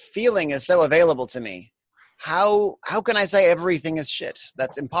that feeling is so available to me, how can I say everything is shit?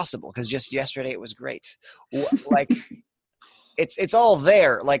 That's impossible, because just yesterday it was great. Like it's all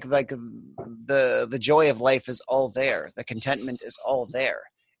there. Like the joy of life is all there. The contentment is all there.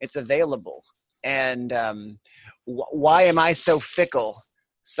 It's available. And why am I so fickle,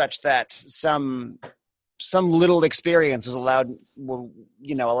 such that some little experience was allowed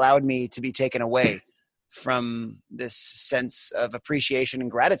me to be taken away from this sense of appreciation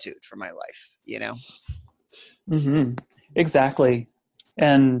and gratitude for my life, Mm-hmm. Exactly.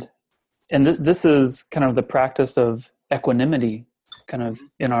 And this is kind of the practice of equanimity kind of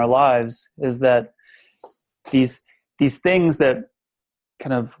in our lives, is that these things that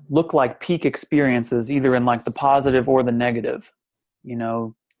kind of look like peak experiences, either in like the positive or the negative, you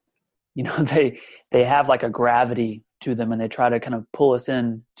know, they have like a gravity to them, and they try to kind of pull us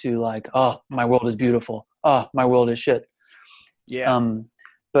in to like, oh, my world is beautiful. Oh, my world is shit. Yeah.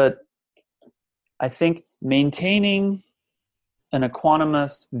 But I think maintaining an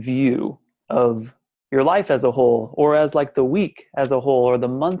equanimous view of your life as a whole, or as like the week as a whole, or the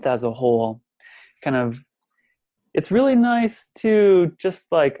month as a whole, kind of, it's really nice to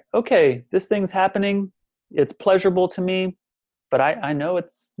just like, okay, this thing's happening. It's pleasurable to me, but I know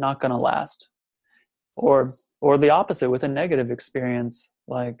it's not going to last. Or the opposite with a negative experience,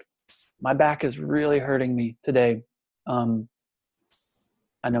 like, my back is really hurting me today.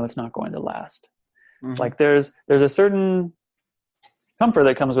 I know it's not going to last. Mm-hmm. Like there's a certain comfort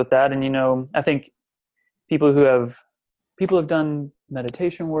that comes with that. And, I think people have done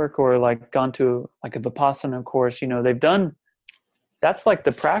meditation work, or like gone to like a Vipassana course, that's like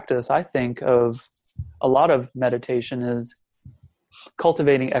the practice, I think, of a lot of meditation, is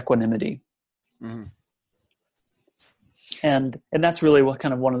cultivating equanimity. Mm-hmm. And that's really what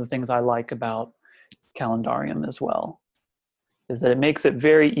kind of one of the things I like about Calendarium as well, is that it makes it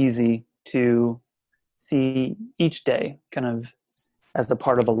very easy to see each day kind of as a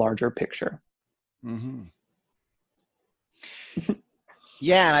part of a larger picture. Mm-hmm.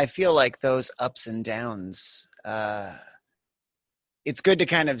 Yeah, and I feel like those ups and downs, it's good to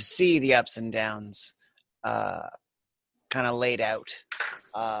kind of see the ups and downs kind of laid out,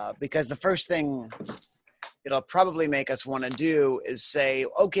 because the first thing it'll probably make us want to do is say,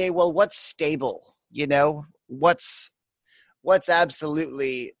 okay, well, what's stable? What's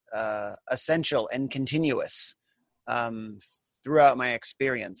absolutely essential and continuous throughout my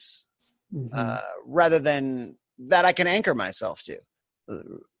experience, rather than that I can anchor myself to,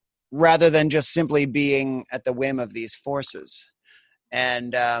 rather than just simply being at the whim of these forces.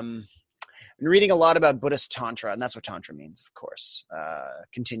 And I'm reading a lot about Buddhist Tantra, and that's what Tantra means, of course,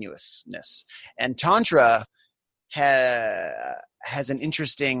 continuousness. And Tantra has an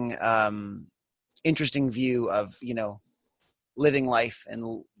interesting view of, living life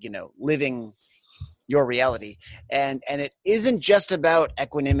and, living your reality. And it isn't just about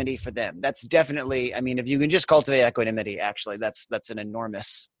equanimity for them. That's definitely, if you can just cultivate equanimity, actually, that's an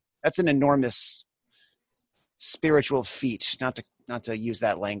enormous spiritual feat, not to use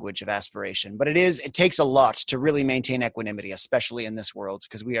that language of aspiration, but it takes a lot to really maintain equanimity, especially in this world,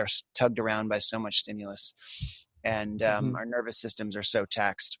 because we are tugged around by so much stimulus, and our nervous systems are so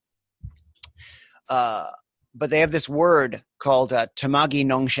taxed. But they have this word called tamagi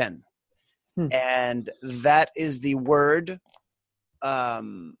nongshen. And that is the word,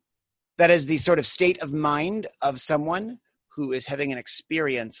 that is the sort of state of mind of someone who is having an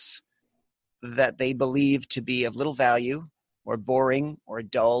experience that they believe to be of little value, or boring, or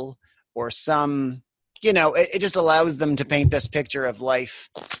dull, or some, it just allows them to paint this picture of life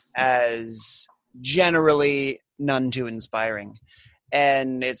as generally none too inspiring.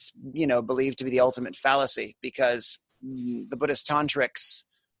 And it's, believed to be the ultimate fallacy, because the Buddhist tantrics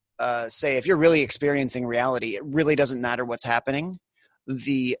say, if you're really experiencing reality, it really doesn't matter what's happening.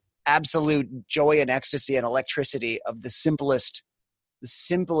 The absolute joy and ecstasy and electricity of the simplest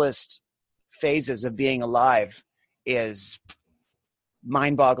phases of being alive is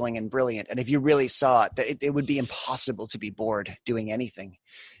mind-boggling and brilliant. And if you really saw it, it would be impossible to be bored doing anything.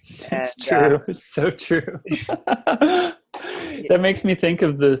 It's true. It's so true. That makes me think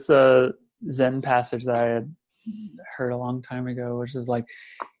of this Zen passage that I had heard a long time ago, which is like,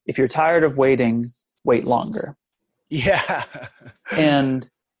 if you're tired of waiting, wait longer. Yeah. And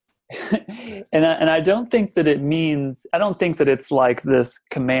I don't think that it's like this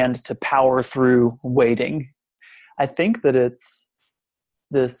command to power through waiting. I think that it's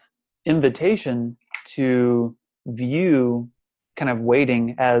this invitation to view kind of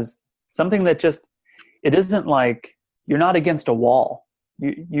waiting as something that just it isn't like you're not against a wall.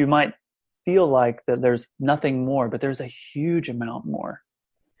 You might feel like that there's nothing more, but there's a huge amount more.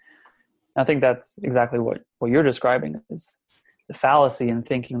 I think that's exactly what you're describing is the fallacy in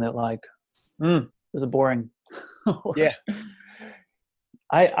thinking that like, this is boring. Yeah.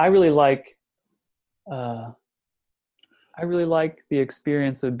 I really like the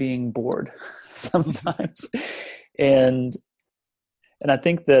experience of being bored sometimes. and I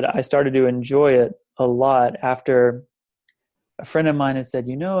think that I started to enjoy it a lot after a friend of mine had said,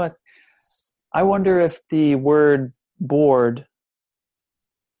 I wonder if the word bored,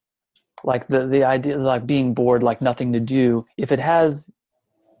 like the idea like being bored, like nothing to do, if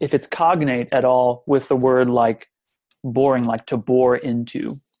it's cognate at all with the word like boring, like to bore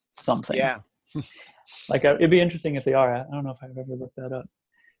into something. Yeah. Like it'd be interesting if they are. I don't know if I've ever looked that up.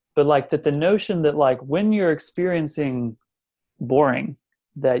 But like that the notion that like when you're experiencing boring,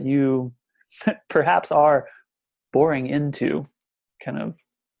 that you perhaps are boring into kind of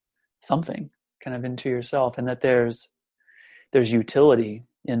something, kind of into yourself, and that there's utility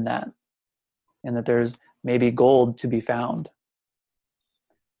in that, and that there's maybe gold to be found.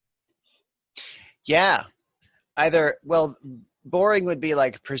 Yeah. Boring would be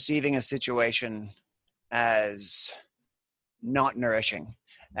like perceiving a situation as not nourishing,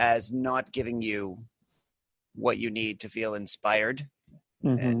 as not giving you what you need to feel inspired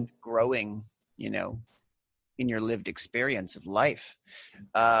and growing, in your lived experience of life.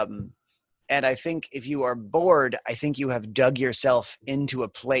 And I think if you are bored, I think you have dug yourself into a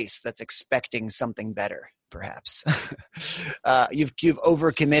place that's expecting something better, perhaps. You've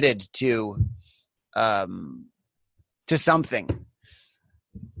overcommitted to something.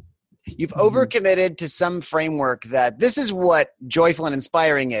 You've overcommitted to some framework that this is what joyful and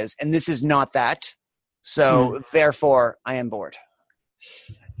inspiring is, and this is not that. So therefore, I am bored.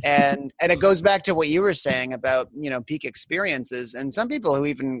 And it goes back to what you were saying about, peak experiences. And some people who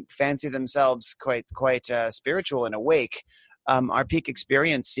even fancy themselves quite spiritual and awake are peak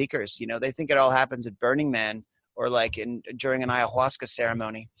experience seekers. They think it all happens at Burning Man or like during an ayahuasca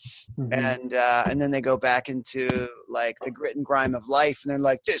ceremony. And then they go back into like the grit and grime of life, and they're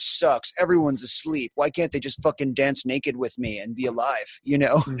like, this sucks. Everyone's asleep. Why can't they just fucking dance naked with me and be alive?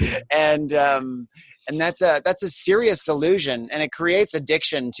 And that's a serious delusion, and it creates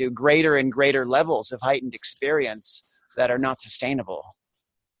addiction to greater and greater levels of heightened experience that are not sustainable.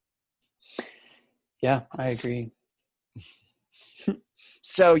 Yeah, I agree.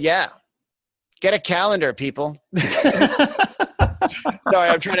 So yeah, get a calendar, people. Sorry,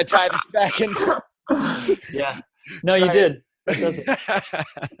 I'm trying to tie this back in. Yeah. No, you did.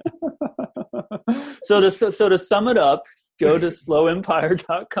 So to sum it up, go to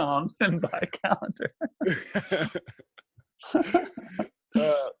slowempire.com and buy a calendar.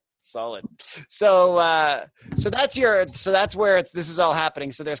 Solid. So that's where this is all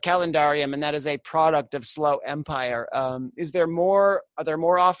happening. So there's Calendarium, and that is a product of Slow Empire. Are there more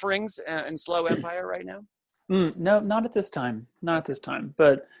offerings in Slow Empire right now? No, not at this time.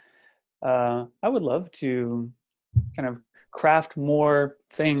 But I would love to kind of craft more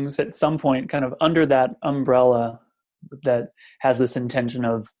things at some point, kind of under that umbrella that has this intention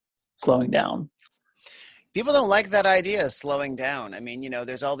of slowing down. People don't like that idea of slowing down. I mean,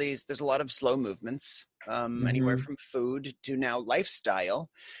 there's a lot of slow movements, anywhere from food to now lifestyle.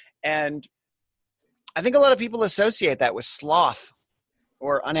 And I think a lot of people associate that with sloth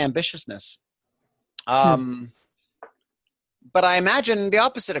or unambitiousness. But I imagine the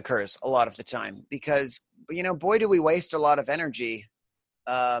opposite occurs a lot of the time because, boy, do we waste a lot of energy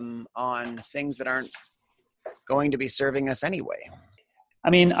on things that aren't going to be serving us anyway. I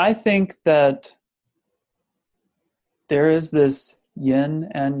mean, I think that there is this yin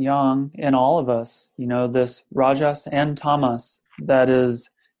and yang in all of us, this rajas and tamas that is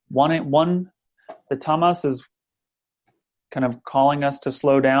one, the tamas is kind of calling us to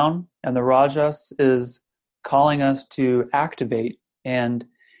slow down, and the rajas is calling us to activate. And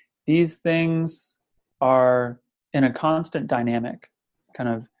these things are in a constant dynamic kind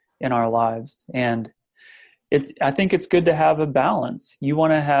of in our lives. And I think it's good to have a balance. You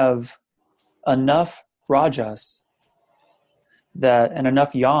want to have enough rajas and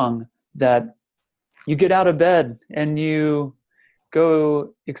enough yang that you get out of bed and you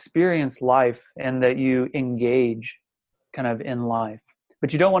go experience life, and that you engage kind of in life.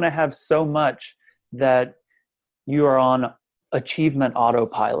 But you don't want to have so much that you are on achievement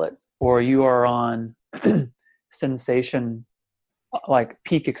autopilot, or you are on sensation, like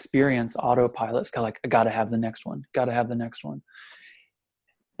peak experience autopilot. It's kind of like, I got to have the next one.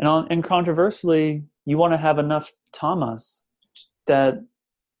 And controversially, you want to have enough tamas that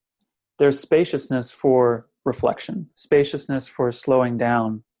there's spaciousness for reflection, spaciousness for slowing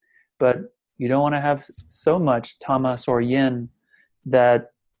down, but you don't want to have so much tamas or yin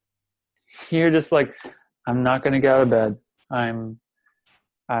that you're just like, I'm not going to get out of bed.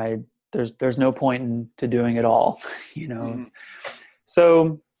 There's no point into doing it all, Mm-hmm.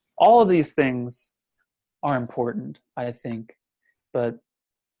 So all of these things are important, I think, but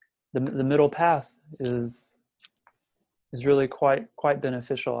the middle path is really quite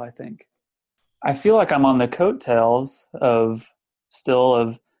beneficial, I think. I feel like I'm on the coattails of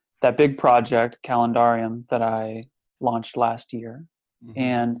that big project, Calendarium, that I launched last year.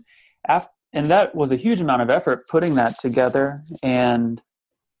 Mm-hmm. And that was a huge amount of effort putting that together. And,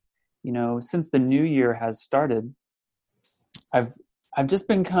 since the new year has started, I've just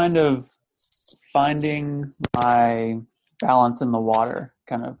been kind of finding my balance in the water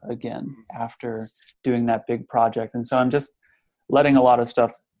kind of again after doing that big project. And so I'm just letting a lot of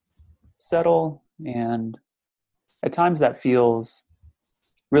stuff settle, and at times that feels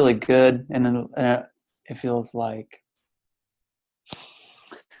really good, and then it feels like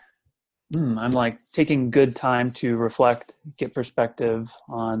I'm like taking good time to reflect, get perspective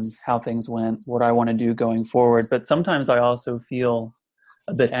on how things went, what I want to do going forward. But sometimes I also feel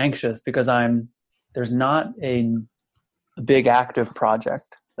a bit anxious because there's not a big active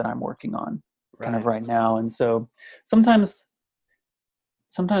project that I'm working on kind of right now. And so sometimes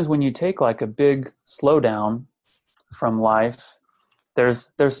when you take like a big slowdown from life,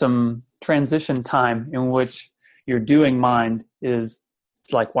 there's some transition time in which your doing mind is,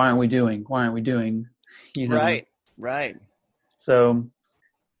 it's like, why aren't we doing? Right. So,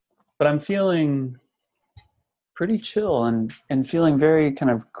 but I'm feeling pretty chill and feeling very kind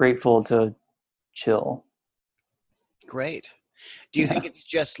of grateful to chill. Great. Do you think it's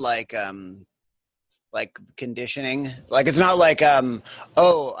just like conditioning? Like, it's not like,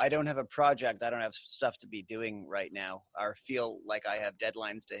 oh, I don't have a project, I don't have stuff to be doing right now, or feel like I have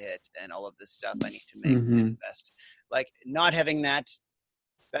deadlines to hit and all of this stuff I need to make manifest. Like, not having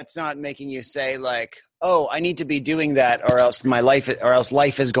that's not making you say like, oh, I need to be doing that, or else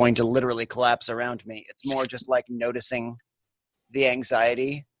life is going to literally collapse around me. It's more just like noticing the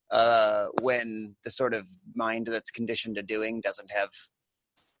anxiety when the sort of mind that's conditioned to doing doesn't have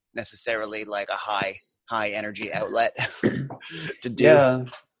necessarily like a high energy outlet to do.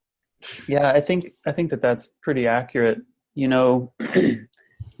 Yeah, I think that's pretty accurate.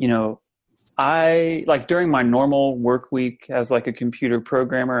 I like during my normal work week as like a computer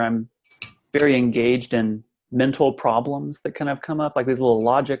programmer, I'm very engaged in mental problems that kind of come up, like these little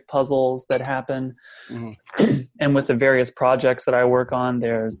logic puzzles that happen. Mm-hmm. And with the various projects that I work on,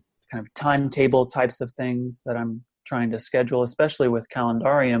 there's kind of timetable types of things that I'm trying to schedule, especially with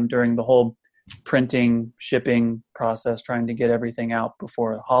Calendarium during the whole printing, shipping process, trying to get everything out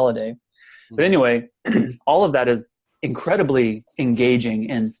before a holiday. Mm-hmm. But anyway, all of that is incredibly engaging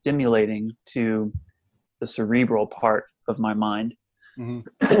and stimulating to the cerebral part of my mind.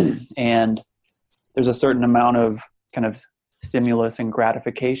 Mm-hmm. And there's a certain amount of kind of stimulus and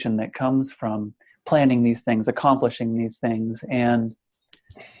gratification that comes from planning these things, accomplishing these things. And,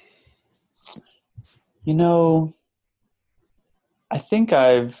 I think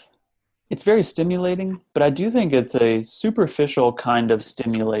it's very stimulating, but I do think it's a superficial kind of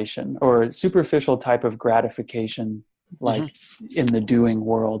stimulation or superficial type of gratification, like in the doing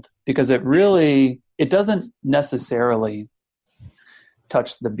world, because it doesn't necessarily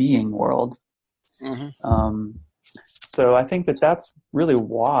touch the being world. Mm-hmm. So I think that's really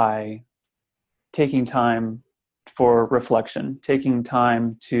why taking time for reflection, taking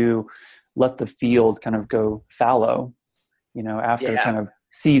time to let the field kind of go fallow, after kind of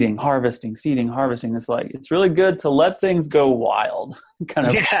seeding, harvesting. It's like, it's really good to let things go wild kind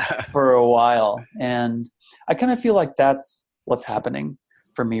of for a while. And I kind of feel like that's what's happening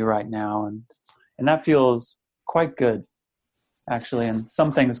for me right now. And that feels quite good, actually. And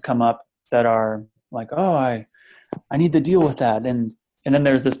some things come up that are like, oh, I need to deal with that. And then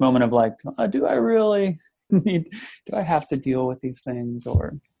there's this moment of like, do I really do I have to deal with these things?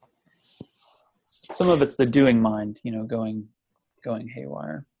 Or some of it's the doing mind, going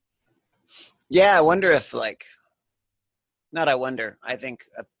haywire. Yeah, I wonder if I think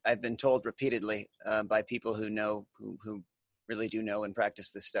I've been told repeatedly by people who know, who really do know and practice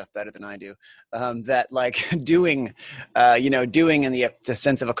this stuff better than I do, that like doing and the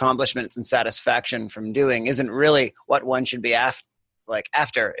sense of accomplishment and satisfaction from doing isn't really what one should be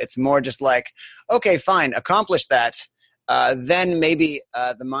after. It's more just like, okay, fine, accomplish that. Then maybe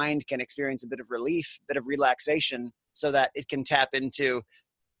the mind can experience a bit of relief, a bit of relaxation, so that it can tap into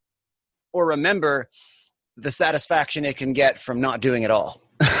or remember the satisfaction it can get from not doing it all.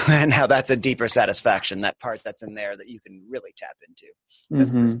 and how that's a deeper satisfaction, that part that's in there that you can really tap into.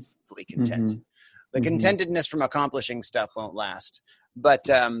 That's really content. The contentedness from accomplishing stuff won't last, but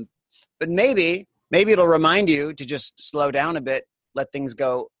maybe it'll remind you to just slow down a bit, let things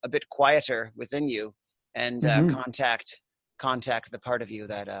go a bit quieter within you, and contact the part of you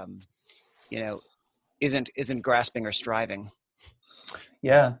that isn't grasping or striving.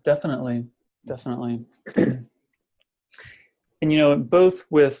 Yeah, definitely. And both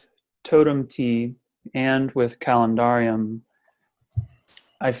with Totem Tea and with Calendarium,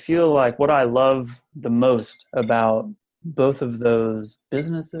 I feel like what I love the most about both of those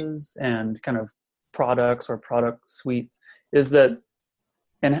businesses and kind of products or product suites is that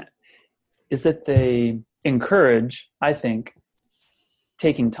they encourage, I think,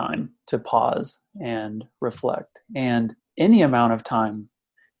 taking time to pause and reflect. And any amount of time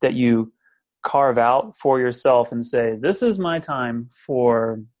that you carve out for yourself and say, this is my time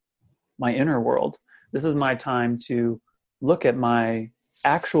for my inner world. This is my time to look at my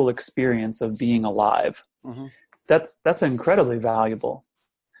actual experience of being alive. That's incredibly valuable.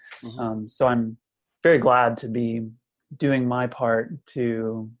 So I'm very glad to be doing my part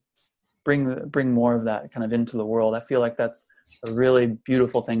to bring more of that kind of into the world. I feel like that's a really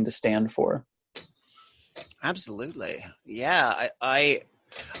beautiful thing to stand for. Absolutely. Yeah, I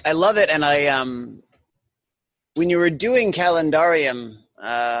love it. And when you were doing Calendarium,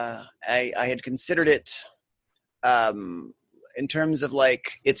 I had considered it in terms of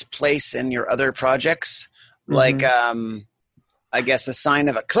like its place in your other projects, like I guess a sign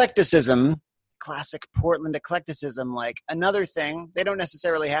of eclecticism, classic Portland eclecticism. Like another thing, they don't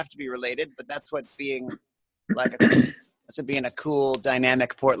necessarily have to be related, but that's what being like that's what being a cool,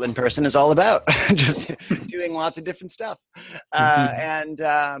 dynamic Portland person is all about. Just doing lots of different stuff.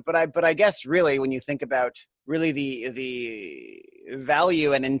 But I guess really when you think about really the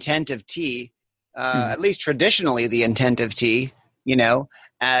value and intent of tea, at least traditionally the intent of tea,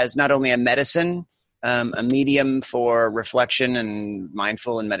 as not only a medicine, a medium for reflection and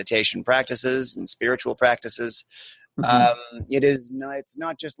mindful and meditation practices and spiritual practices. It's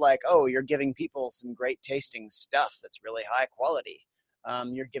not just like, oh, you're giving people some great tasting stuff that's really high quality.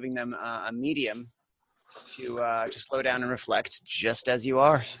 You're giving them a medium to slow down and reflect, just as you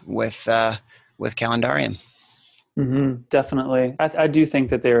are with Calendarium. Definitely. I do think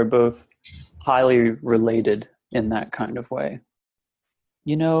that they are both highly related in that kind of way.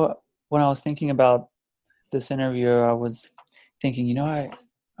 When I was thinking about this interview, I was thinking, I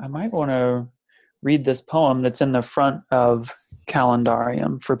might want to read this poem that's in the front of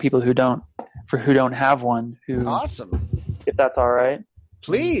Calendarium for people who don't have one. Awesome. If that's all right.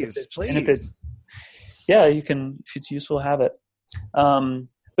 Please. Yeah, you can. If it's useful, have it. But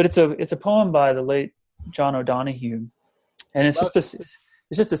it's a poem by the late John O'Donohue, and it's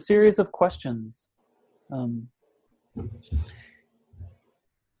just a series of questions.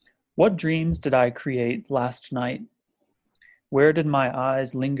 What dreams did I create last night? Where did my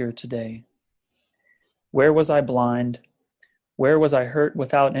eyes linger today? Where was I blind? Where was I hurt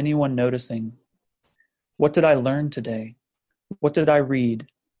without anyone noticing? What did I learn today? What did I read?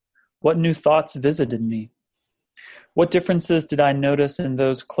 What new thoughts visited me? What differences did I notice in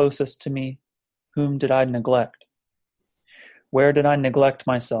those closest to me? Whom did I neglect? Where did I neglect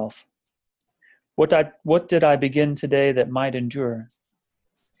myself? What did I begin today that might endure?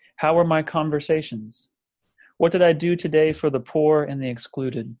 How were my conversations? What did I do today for the poor and the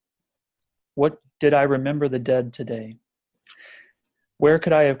excluded? What did I remember the dead today? Where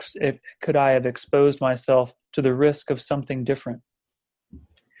could I have exposed myself to the risk of something different?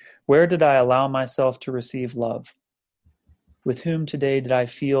 Where did I allow myself to receive love? With whom today did I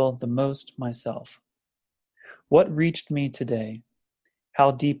feel the most myself? What reached me today? How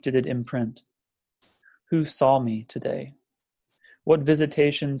deep did it imprint? Who saw me today? What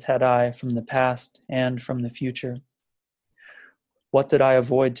visitations had I from the past and from the future? What did I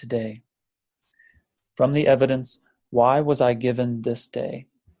avoid today? From the evidence, why was I given this day?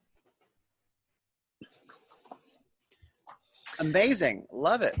 Amazing.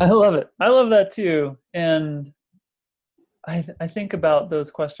 Love it. I love it. I love that too. And I think about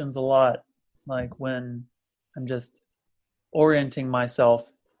those questions a lot, like when I'm just orienting myself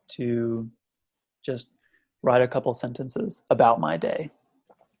to just write a couple sentences about my day.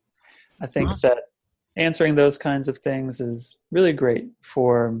 I think that answering those kinds of things is really great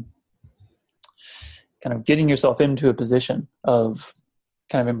for kind of getting yourself into a position of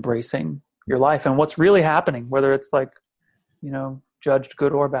kind of embracing your life and what's really happening, whether it's like, judged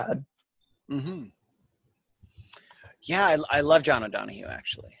good or bad. Yeah, I love John O'Donohue,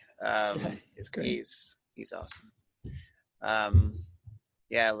 actually. It's great. He's awesome.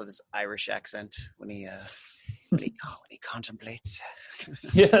 Yeah, I love his Irish accent when he contemplates.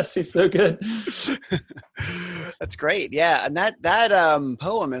 Yes, he's so good. That's great. Yeah, and that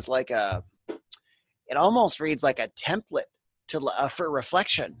poem is like it almost reads like a template to for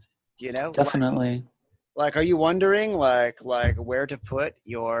reflection. You know, Definitely. like are you wondering like where to put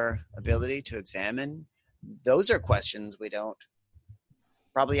your ability to examine? Those are questions we don't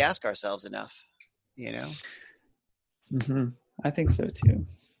probably ask ourselves enough. You know. Hmm. I think so too.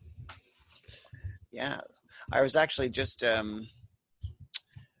 Yeah, I was actually just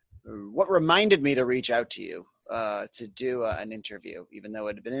what reminded me to reach out to you to do an interview, even though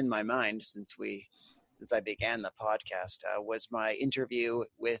it had been in my mind since I began the podcast, was my interview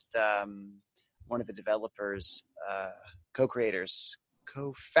with one of the developers, co-creators,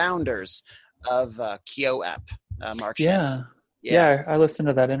 co-founders of Kyo app, Mark Shannon. Yeah. Yeah. Yeah, I listened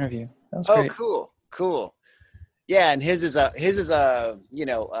to that interview. That was Oh, great. cool. Yeah, and his is a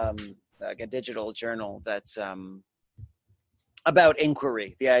like a digital journal that's about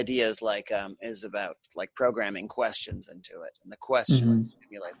inquiry. The idea is about like programming questions into it, and the question Hmm.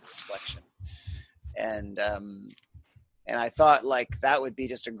 stimulates reflection. And I thought like that would be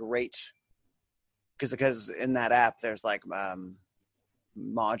just a great because in that app there's like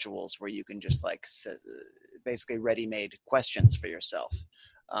modules where you can just like basically ready-made questions for yourself.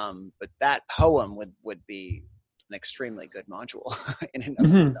 But that poem would be an extremely good module in and of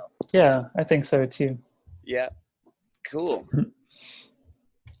Hmm. itself. Yeah, I think so too. Yeah, cool.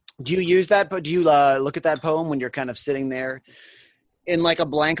 Do you use that? But do you look at that poem when you're kind of sitting there in like a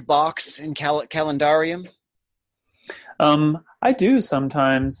blank box in calendarium? I do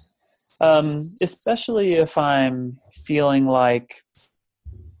sometimes, especially if I'm feeling like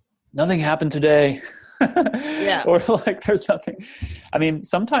nothing happened today, Yeah. or like there's nothing. I mean,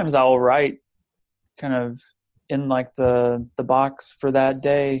 sometimes I'll write kind of in like the box for that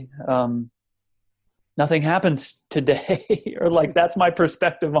day. Nothing happens today, or like that's my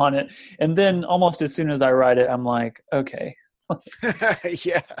perspective on it. And then almost as soon as I write it, I'm like, okay,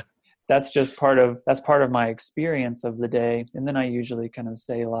 Yeah. that's part of my experience of the day. And then I usually kind of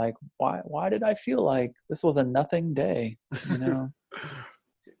say like, why did I feel like this was a nothing day? You know,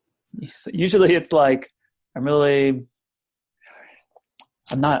 usually it's like, I'm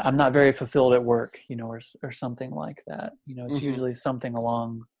not very fulfilled at work, you know, or something like that. You know, it's usually something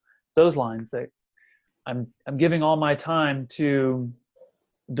along those lines that I'm giving all my time to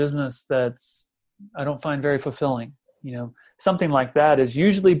business that's I don't find very fulfilling. You know, something like that is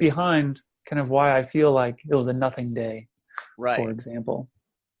usually behind kind of why I feel like it was a nothing day, Right. for example.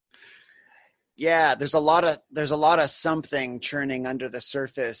 Yeah, there's a lot of something churning under the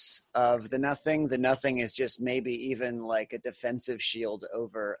surface of the nothing. The nothing is just maybe even like a defensive shield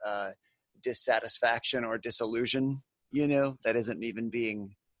over dissatisfaction or disillusion, you know, that isn't even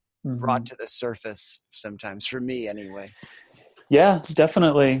being brought to the surface sometimes, for me anyway. Yeah,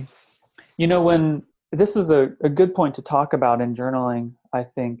 definitely. You know, when this is a good point to talk about in journaling, I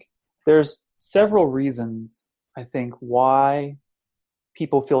think there's several reasons, I think, why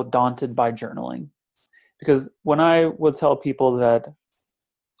people feel daunted by journaling. Because when I would tell people that,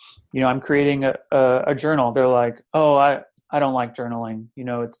 you know, I'm creating a journal, they're like, oh, I don't like journaling. You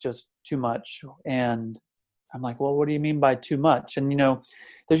know, it's just too much. And I'm like, well, what do you mean by too much? And, you know,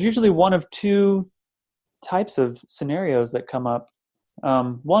 there's usually one of two types of scenarios that come up.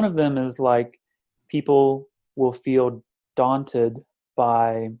 One of them is like people will feel daunted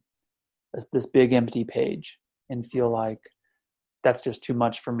by this big empty page and feel like that's just too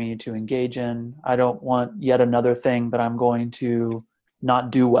much for me to engage in. I don't want yet another thing that I'm going to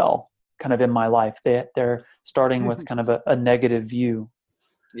not do well kind of in my life. They're starting with kind of a negative view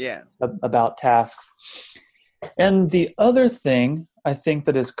about tasks. And the other thing I think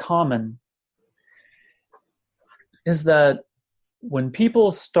that is common is that when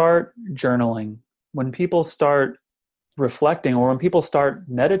people start journaling, when people start reflecting, or when people start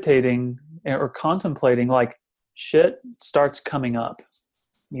meditating or contemplating, like shit starts coming up,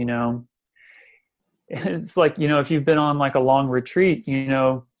 you know. It's like, you know, if you've been on like a long retreat, you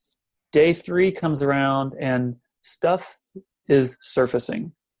know, day 3 comes around and stuff is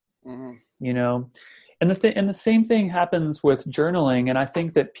surfacing, you know. And the same thing happens with journaling. And I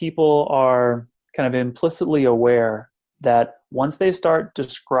think that people are kind of implicitly aware that once they start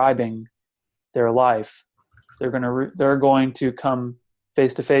describing their life, they're going to come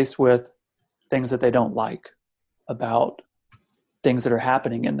face to face with things that they don't like about things that are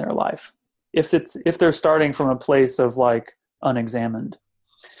happening in their life. If they're starting from a place of like unexamined.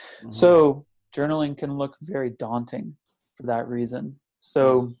 So journaling can look very daunting for that reason.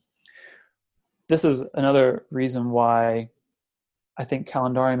 So this is another reason why I think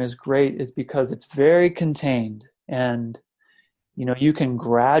calendarium is great is because it's very contained, and you can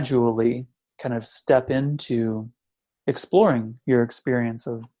gradually kind of step into exploring your experience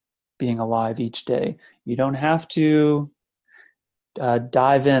of being alive each day. You don't have to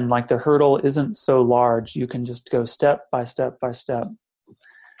dive in, like the hurdle isn't so large. You can just go step by step by step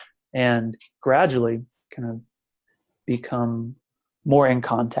and gradually kind of become more in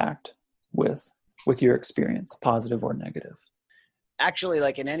contact with your experience, positive or negative. Actually,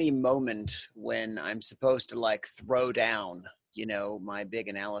 like in any moment when I'm supposed to like throw down, my big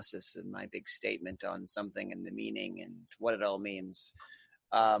analysis and my big statement on something and the meaning and what it all means,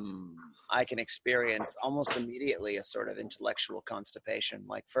 I can experience almost immediately a sort of intellectual constipation.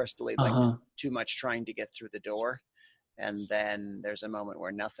 Like, firstly, like too much trying to get through the door. And then there's a moment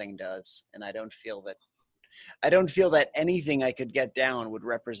where nothing does. And I don't feel that anything I could get down would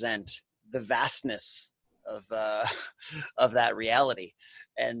represent the vastness of that reality.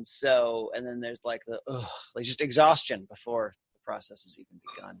 And then there's like just exhaustion before the process has even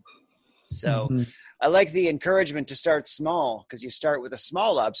begun. So I like the encouragement to start small, because you start with a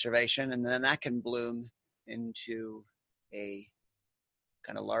small observation and then that can bloom into a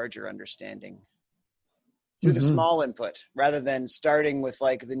kind of larger understanding through the small input, rather than starting with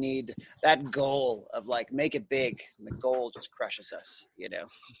like that goal of like make it big, and the goal just crushes us,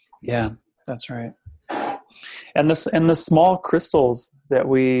 Yeah, that's right. And the small crystals that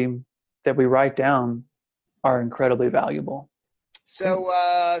we write down are incredibly valuable. So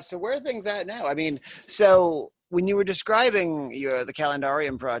where are things at now? I mean, so when you were describing the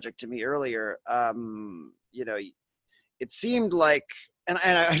calendarium project to me earlier, it seemed like, and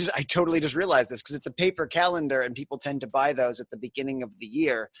I totally just realized this because it's a paper calendar and people tend to buy those at the beginning of the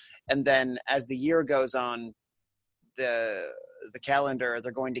year. And then as the year goes on, the calendar,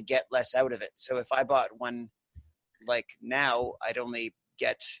 they're going to get less out of it. So if I bought one like now, I'd only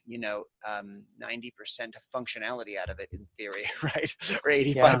get 90% of functionality out of it in theory, right? Or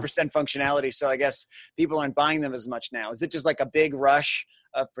 85% functionality. So I guess people aren't buying them as much now. Is it just like a big rush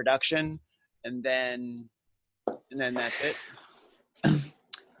of production and then that's it?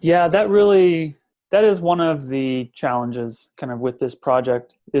 Yeah, that is one of the challenges kind of with this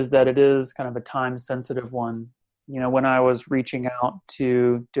project, is that it is kind of a time sensitive one. When I was reaching out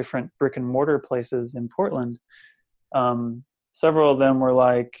to different brick and mortar places in Portland, several of them were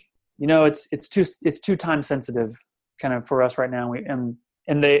like, it's too time sensitive kind of for us right now. And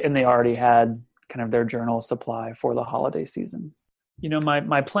they already had kind of their journal supply for the holiday season.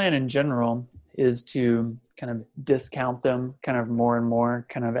 My plan in general is to kind of discount them kind of more and more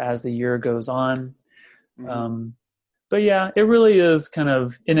kind of as the year goes on. But yeah, it really is kind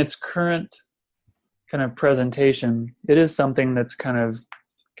of in its current kind of presentation. It is something that's kind of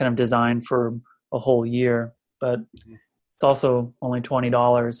designed for a whole year, but it's also only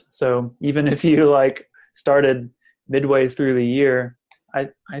 $20. So even if you like started midway through the year,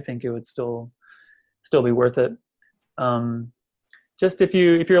 I think it would still be worth it. Just if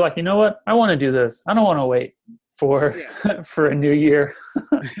you're like, you know what, I want to do this. I don't want to wait for for a new year.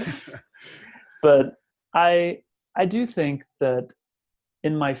 But I do think that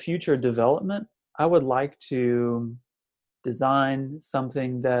in my future development, I would like to design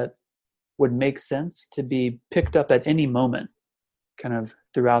something that would make sense to be picked up at any moment kind of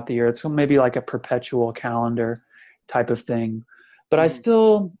throughout the year. It's maybe like a perpetual calendar type of thing. But I'm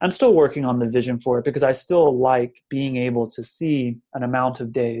still working on the vision for it, because I still like being able to see an amount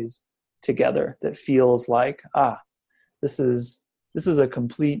of days together that feels like, this is a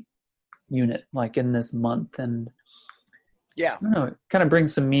complete unit, like in this month. And I don't know, it kind of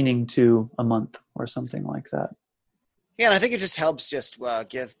brings some meaning to a month or something like that. Yeah, and I think it just helps just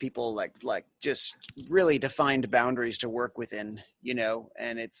give people like just really defined boundaries to work within,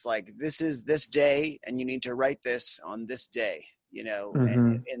 and it's like, this is this day and you need to write this on this day,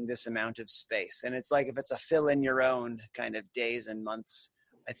 and in this amount of space. And it's like, if it's a fill in your own kind of days and months,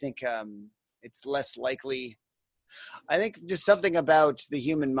 I think it's less likely. I think just something about the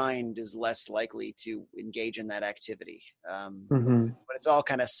human mind is less likely to engage in that activity. But it's all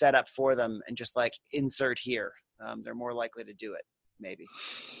kind of set up for them and just like insert here. They're more likely to do it, maybe.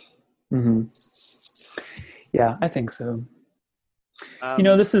 Yeah, I think so.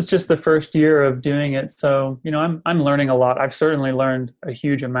 This is just the first year of doing it. So, I'm learning a lot. I've certainly learned a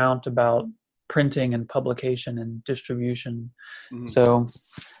huge amount about printing and publication and distribution. So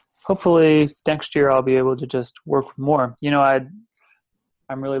hopefully next year I'll be able to just work more. I'm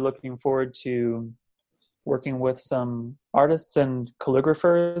really looking forward to working with some artists and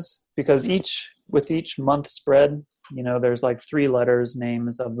calligraphers, because with each month spread, there's like 3 letters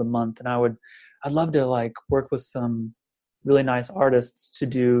names of the month. And I'd love to like work with some really nice artists to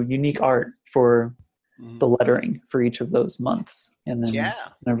do unique art for the lettering for each of those months, and then kind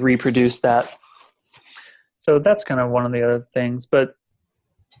of reproduce that. So that's kind of one of the other things, but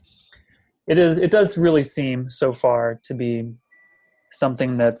it does really seem so far to be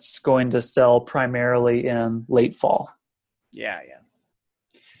something that's going to sell primarily in late fall. Yeah,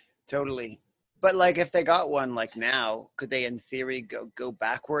 totally. But like, if they got one like now, could they in theory go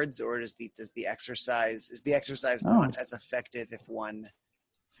backwards, or is the exercise not as effective if one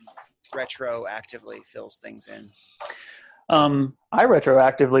retroactively fills things in? I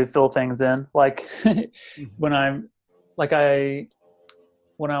retroactively fill things in, like when I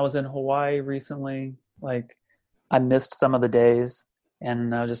was in Hawaii recently, like I missed some of the days,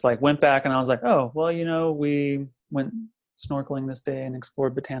 and I just like went back and I was like, oh, well, we went snorkeling this day and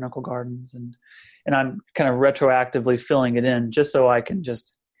explored botanical gardens, and I'm kind of retroactively filling it in just so I can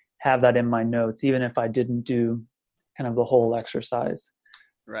just have that in my notes, even if I didn't do kind of the whole exercise.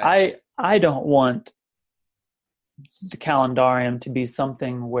 Right. I don't want the calendarium to be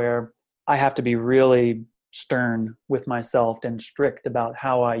something where I have to be really stern with myself and strict about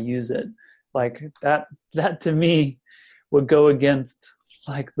how I use it. Like that to me would go against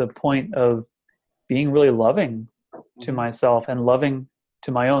like the point of being really loving to myself and loving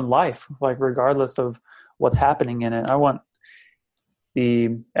to my own life, like regardless of what's happening in it. I want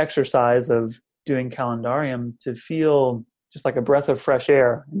the exercise of doing calendarium to feel just like a breath of fresh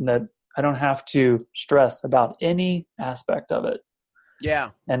air, and that I don't have to stress about any aspect of it.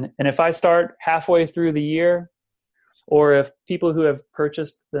 Yeah. And if I start halfway through the year, or if people who have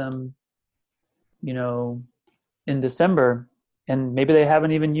purchased them, in December, and maybe they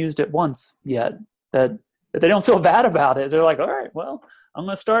haven't even used it once yet, that they don't feel bad about it. They're like, all right, well, I'm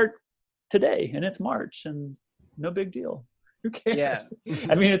going to start today, and it's March, and no big deal. Who cares? Yeah.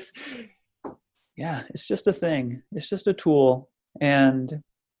 I mean, it's just a thing. It's just a tool. And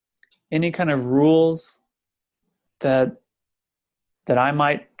any kind of rules that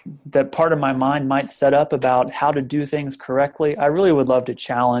part of my mind might set up about how to do things correctly, I really would love to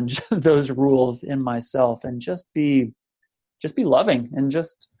challenge those rules in myself and just be loving and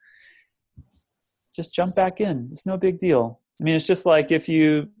just jump back in. It's no big deal. I mean, it's just like if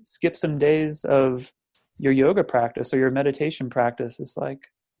you skip some days of your yoga practice or your meditation practice, it's like,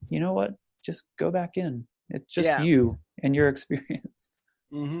 you know what? Just go back in. It's just you and your experience.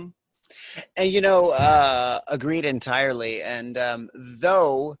 Mm-hmm. And, agreed entirely. And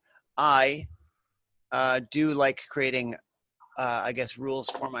though I do like creating, I guess,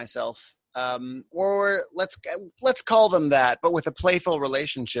 rules for myself, or let's call them that, but with a playful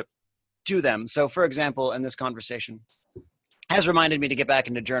relationship to them. So, for example, in this conversation, has reminded me to get back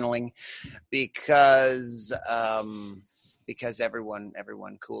into journaling because everyone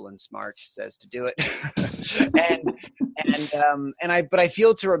cool and smart says to do it. But I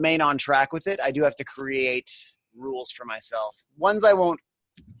feel to remain on track with it, I do have to create rules for myself. Ones I won't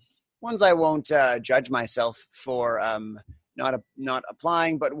judge myself for not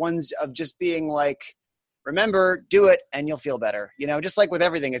applying, but ones of just being like, remember, do it and you'll feel better. Just like with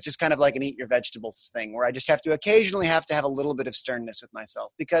everything, it's just kind of like an eat your vegetables thing where I just have to occasionally have a little bit of sternness with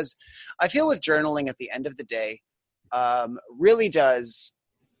myself, because I feel with journaling at the end of the day, really does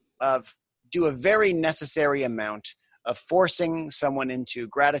do a very necessary amount of forcing someone into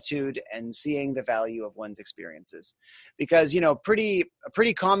gratitude and seeing the value of one's experiences. Because, a pretty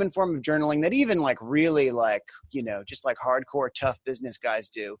common form of journaling that even like really like, just like hardcore tough business guys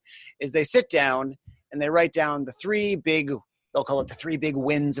do is they sit down and they write down they'll call it the 3 big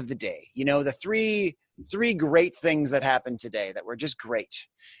wins of the day. The three great things that happened today that were just great.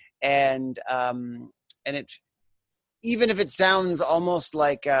 And it, even if it sounds almost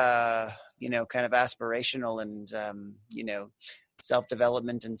like, kind of aspirational and,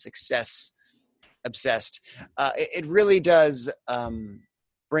 self-development and success obsessed, it really does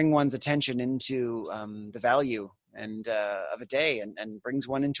bring one's attention into the value and of a day and brings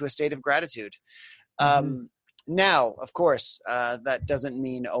one into a state of gratitude. Now, of course, that doesn't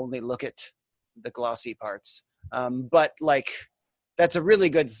mean only look at the glossy parts, but like that's a really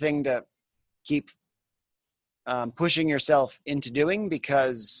good thing to keep pushing yourself into doing,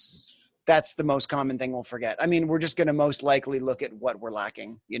 because that's the most common thing we'll forget. I mean, we're just going to most likely look at what we're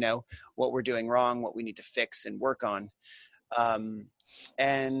lacking, what we're doing wrong, what we need to fix and work on.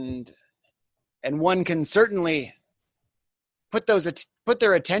 And one can certainly put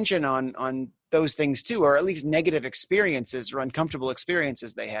their attention on those things too, or at least negative experiences or uncomfortable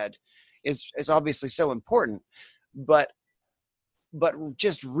experiences they had is obviously so important. But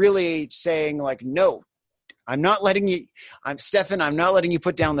just really saying like, no, I'm not letting you, Stefan, I'm not letting you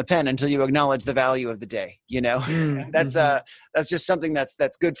put down the pen until you acknowledge the value of the day, you know? That's just something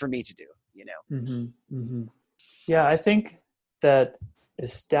that's good for me to do, you know? Mm-hmm. Mm-hmm. Yeah, I think that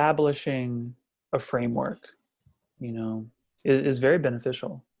establishing a framework, you know, is very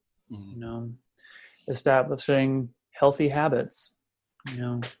beneficial. Mm-hmm. You know, establishing healthy habits. You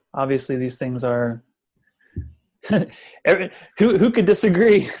know, obviously these things are. who could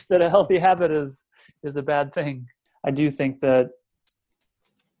disagree that a healthy habit is a bad thing? I do think that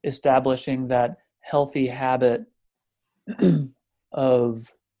establishing that healthy habit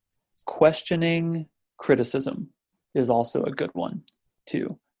of questioning criticism is also a good one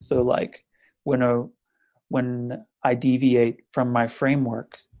too. So like when I deviate from my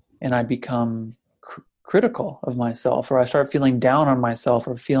framework and I become critical of myself, or I start feeling down on myself,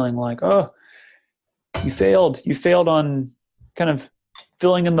 or feeling like, oh, you failed on kind of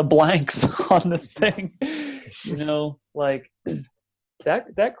filling in the blanks on this thing, you know, like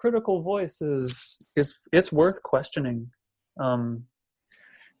that critical voice is it's worth questioning.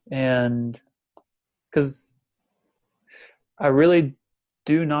 And because I really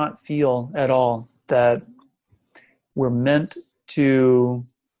do not feel at all that we're meant to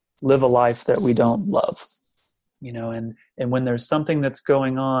live a life that we don't love, you know, and when there's something that's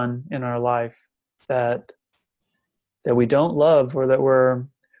going on in our life that we don't love, or that we're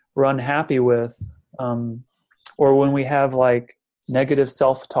unhappy with, or when we have like negative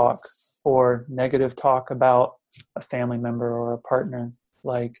self-talk or negative talk about a family member or a partner,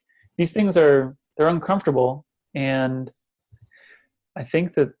 like these things they're uncomfortable, and I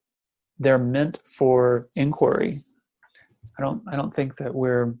think that they're meant for inquiry. I don't think that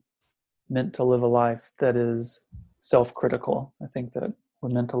we're meant to live a life that is self-critical. I think that we're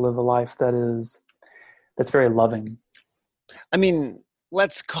meant to live a life that's very loving. I mean,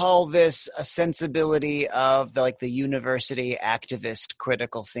 let's call this a sensibility of the university activist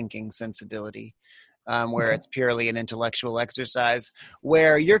critical thinking sensibility, where it's purely an intellectual exercise,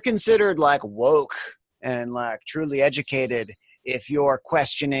 where you're considered like woke and like truly educated if you're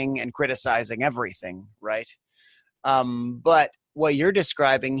questioning and criticizing everything, right? But what you're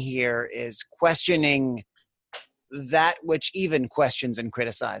describing here is questioning that which even questions and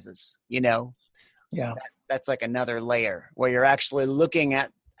criticizes, you know? Yeah. That's like another layer where you're actually looking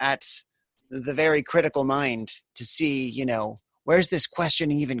at the very critical mind to see, you know, where's this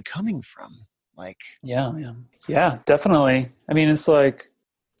questioning even coming from? Like, yeah, definitely. I mean, it's like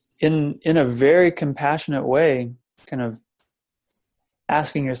in a very compassionate way, kind of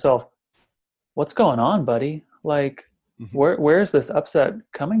asking yourself, what's going on, buddy? Like, where's this upset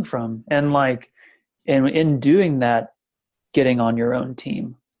coming from? And like, in doing that, getting on your own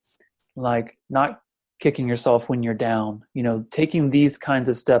team, like not kicking yourself when you're down, you know, taking these kinds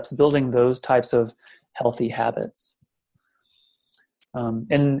of steps, building those types of healthy habits.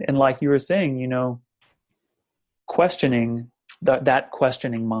 And like you were saying, you know, questioning that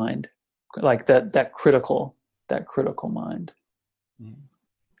questioning mind, like that critical mind.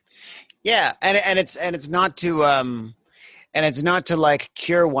 Yeah. And it's not to like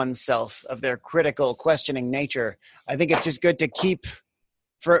cure oneself of their critical questioning nature. I think it's just good to keep,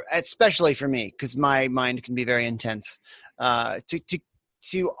 especially for me, because my mind can be very intense,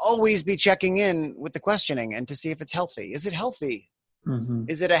 to always be checking in with the questioning and to see if it's healthy. Is it healthy? Mm-hmm.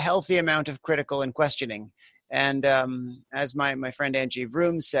 Is it a healthy amount of critical and questioning? And as my friend Angie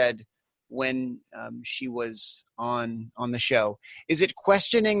Vroom said when she was on the show, is it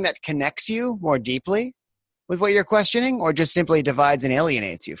questioning that connects you more deeply with what you're questioning, or just simply divides and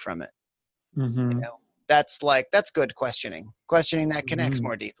alienates you from it? Mm-hmm. You know, that's good questioning that connects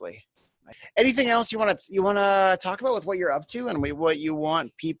more deeply. Anything else you want to talk about with what you're up to and what you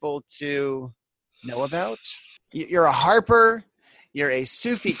want people to know about? You're a harper. You're a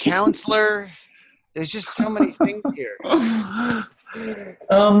Sufi counselor. There's just so many things here.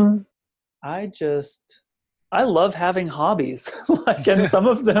 I love having hobbies. Like, and some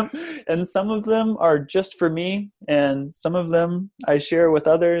of them are just for me, and some of them I share with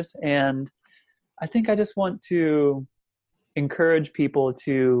others. And I think I just want to encourage people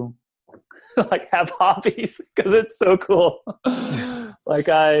to like have hobbies, because it's so cool. Like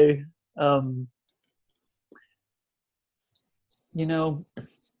you know,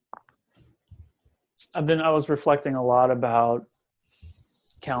 I was reflecting a lot about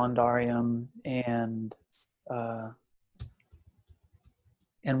calendarium and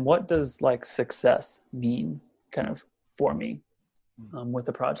what does like success mean kind of for me with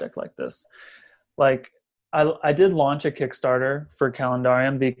a project like this. Like I did launch a Kickstarter for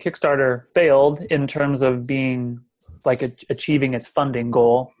calendarium. The Kickstarter failed in terms of being like achieving its funding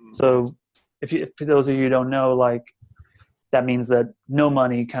goal. So for those of you who don't know, like that means that no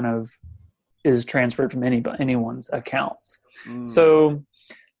money kind of is transferred from anyone's accounts. So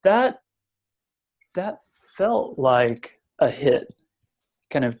that felt like a hit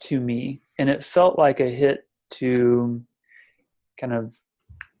kind of to me, and it felt like a hit to kind of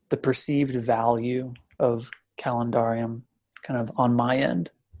the perceived value of Calendarium kind of on my end.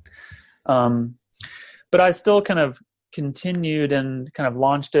 But I still kind of continued and kind of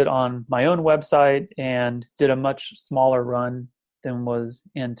launched it on my own website and did a much smaller run than was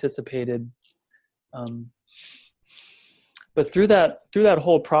anticipated. But through that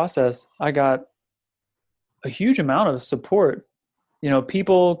whole process, I got a huge amount of support.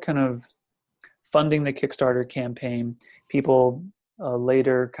 People kind of funding the Kickstarter campaign, people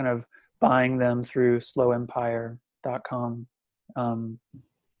later kind of buying them through slowempire.com.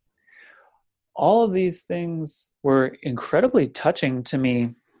 All of these things were incredibly touching to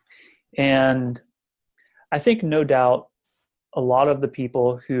me. And I think no doubt a lot of the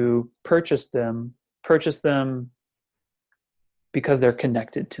people who purchased them because they're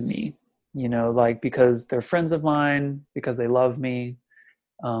connected to me, like because they're friends of mine, because they love me.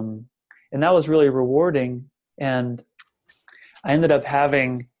 And that was really rewarding. And I ended up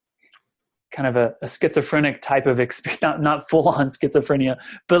having kind of a schizophrenic type of experience, not full on schizophrenia,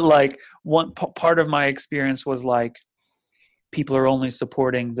 but like one part of my experience was like, people are only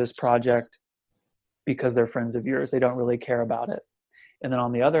supporting this project because they're friends of yours. They don't really care about it. And then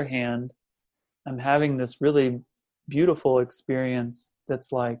on the other hand, I'm having this really beautiful experience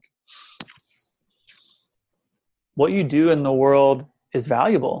that's like, what you do in the world is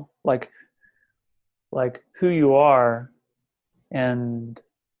valuable. Like who you are and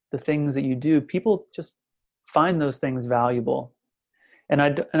the things that you do, people just find those things valuable. And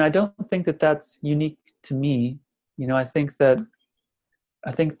I don't think that that's unique to me. I think that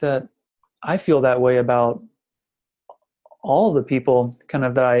I feel that way about all the people kind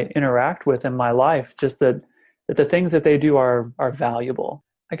of that I interact with in my life, just that the things that they do are valuable.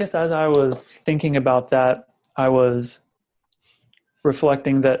 I guess as I was thinking about that, I was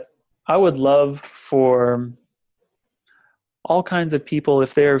reflecting that I would love for all kinds of people,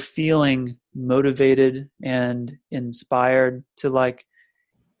 if they're feeling motivated and inspired, to like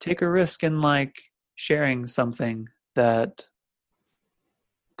take a risk in like sharing something that's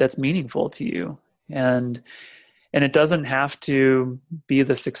meaningful to you. And it doesn't have to be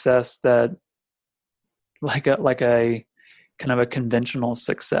the success that like a kind of a conventional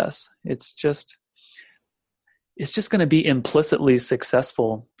success. It's just going to be implicitly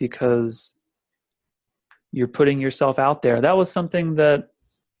successful because you're putting yourself out there. That was something that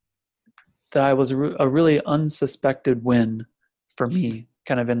I was a really unsuspected win for me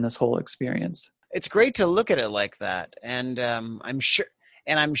kind of in this whole experience. It's great to look at it like that. And I'm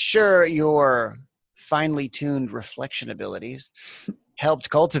sure your finely tuned reflection abilities helped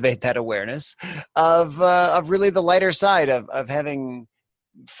cultivate that awareness of really the lighter side of having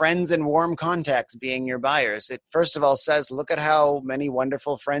friends and warm contacts being your buyers. It first of all says, look at how many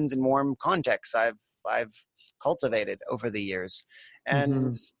wonderful friends and warm contacts I've cultivated over the years.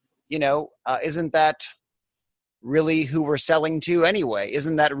 And, isn't that really who we're selling to anyway?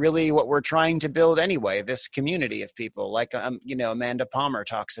 Isn't that really what we're trying to build anyway? This community of people like, Amanda Palmer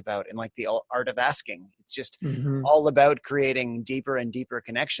talks about in like the art of asking. It's just all about creating deeper and deeper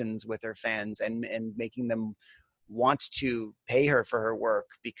connections with her fans and making them want to pay her for her work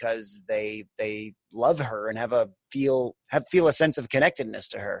because they love her and feel a sense of connectedness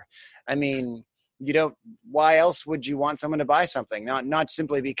to her. I mean, why else would you want someone to buy something? Not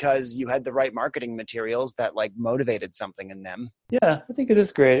simply because you had the right marketing materials that like motivated something in them. Yeah, I think it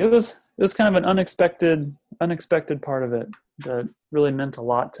is great. It was kind of an unexpected part of it that really meant a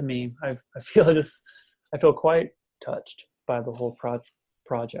lot to me. I feel quite touched by the whole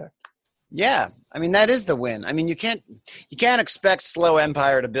project. Yeah, I mean that is the win. I mean you can't expect Slow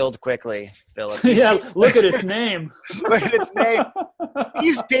Empire to build quickly, Philip. Yeah, look at its name. Look at its name.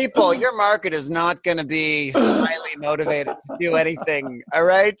 These people, your market is not going to be highly motivated to do anything. All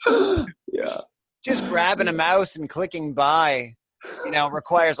right. Yeah. Just grabbing a mouse and clicking buy,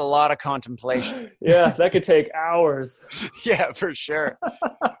 requires a lot of contemplation. Yeah, that could take hours. Yeah, for sure.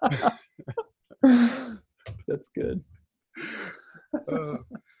 That's good.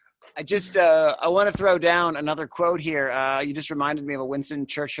 I want to throw down another quote here. You just reminded me of a Winston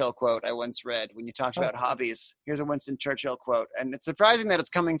Churchill quote I once read when you talked about hobbies. Here's a Winston Churchill quote, and it's surprising that it's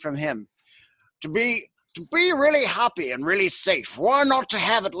coming from him. To be really happy and really safe, why not to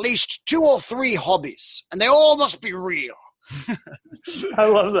have at least 2 or 3 hobbies, and they all must be real. I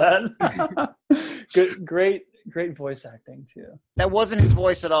love that. great voice acting too. That wasn't his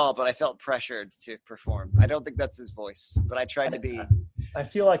voice at all, but I felt pressured to perform. I don't think that's his voice, but I tried to be. I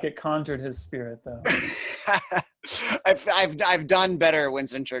feel like it conjured his spirit, though. I've done better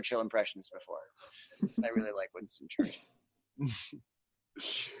Winston Churchill impressions before. I really like Winston Churchill.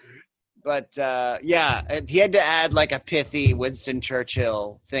 But yeah, he had to add like a pithy Winston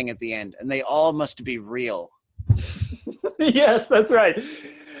Churchill thing at the end, and they all must be real. Yes, that's right.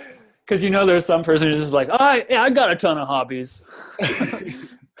 Because there's some person who's just like, I got a ton of hobbies.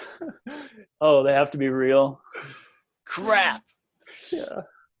 Oh, they have to be real. Crap. Yeah.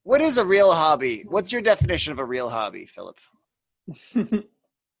 What is a real hobby? What's your definition of a real hobby, Philip?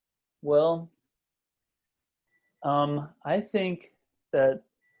 Well, I think that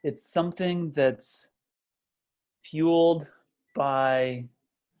it's something that's fueled by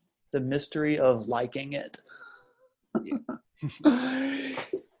the mystery of liking it. Yeah.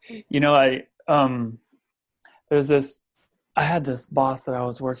 I had this boss that I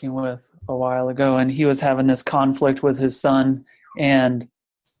was working with a while ago, and he was having this conflict with his son, and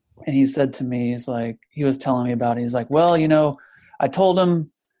he said to me, he was telling me about it. He's like, well, I told him,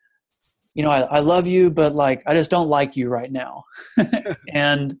 I love you, but like, I just don't like you right now.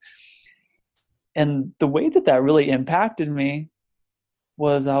 and the way that really impacted me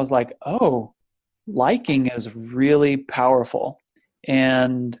was I was like, oh, liking is really powerful.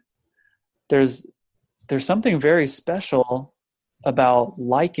 And there's something very special about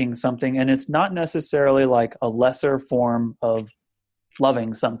liking something, and it's not necessarily like a lesser form of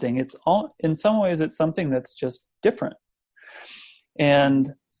loving something. It's all, in some ways, it's something that's just different.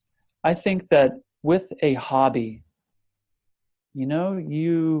 And I think that with a hobby,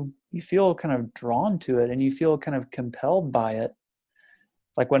 you feel kind of drawn to it, and you feel kind of compelled by it.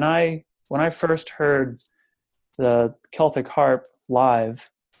 Like when I first heard the Celtic harp live,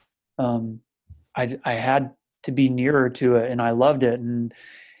 I had to be nearer to it, and I loved it, and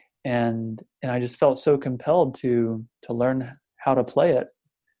I just felt so compelled to learn how to play it.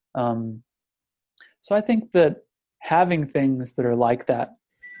 So I think that having things that are like that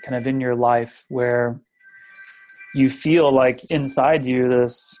kind of in your life, where you feel like inside you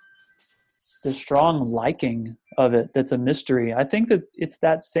this strong liking of it, that's a mystery. I think that it's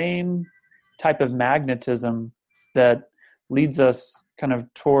that same type of magnetism that leads us kind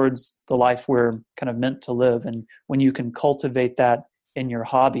of towards the life we're kind of meant to live. And when you can cultivate that in your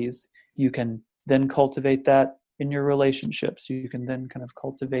hobbies, you can then cultivate that in your relationships. You can then kind of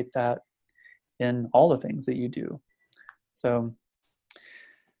cultivate that in all the things that you do. So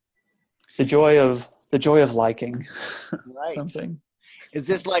the joy of liking something. Is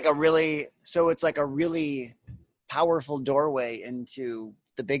this like it's like a really powerful doorway into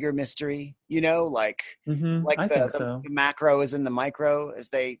the bigger mystery, like I think so. The macro is in the micro, as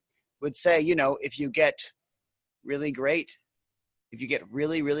they would say, if you get really great, if you get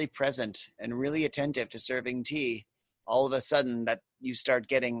really, really present and really attentive to serving tea, all of a sudden that you start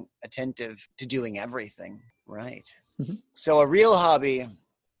getting attentive to doing everything. Right. Mm-hmm. So a real hobby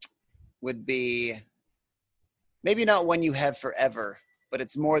would be maybe not one you have forever,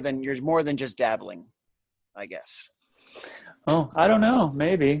 but you're more than just dabbling, I guess. Oh, I don't know.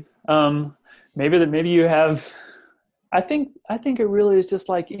 Maybe you have. I think it really is just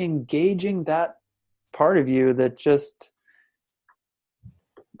like engaging that part of you that just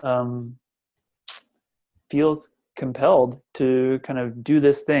feels compelled to kind of do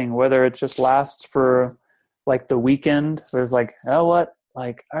this thing, whether it just lasts for like the weekend. There's like, oh, what?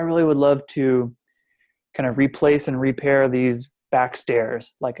 Like, I really would love to kind of replace and repair these back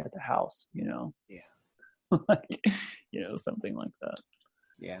stairs, like at the house, Yeah. Like, something like that.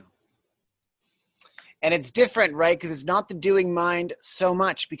 Yeah. And it's different, right? Because it's not the doing mind so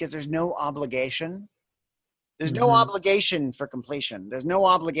much, because there's no obligation. There's no obligation for completion. There's no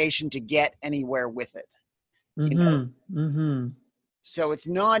obligation to get anywhere with it. So it's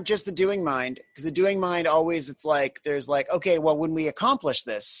not just the doing mind, because the doing mind always, it's like, there's like, okay, well, when we accomplish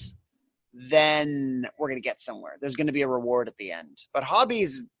this, then we're going to get somewhere. There's going to be a reward at the end. But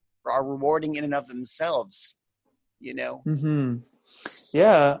hobbies are rewarding in and of themselves, Yeah,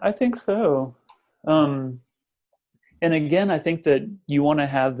 I think so. And again, I think that you want to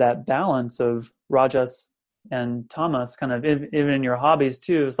have that balance of rajas and tamas kind of even in your hobbies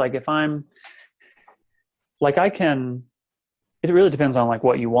too. It's like, if I'm like, it really depends on like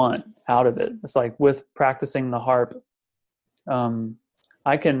what you want out of it. It's like with practicing the harp,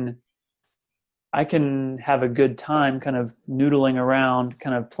 I can have a good time kind of noodling around,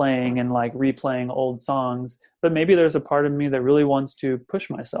 kind of playing and like replaying old songs, but maybe there's a part of me that really wants to push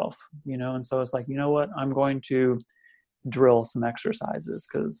myself, and so it's like, you know what, I'm going to drill some exercises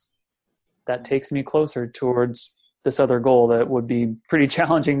because that takes me closer towards this other goal that would be pretty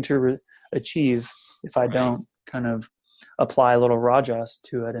challenging to achieve if I don't kind of apply a little rajas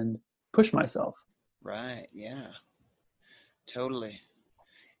to it and push myself. Right. Yeah, totally.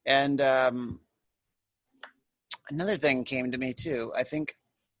 And another thing came to me too. I think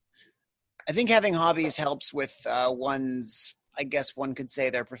having hobbies helps with one's, I guess one could say,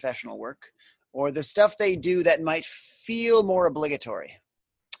 their professional work or the stuff they do that might feel more obligatory.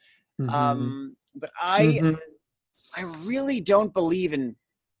 But I really don't believe in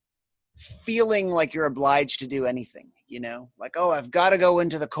feeling like you're obliged to do anything, like, oh, I've got to go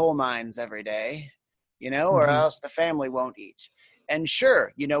into the coal mines every day, or else the family won't eat. And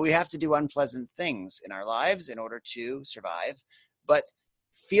sure, we have to do unpleasant things in our lives in order to survive, but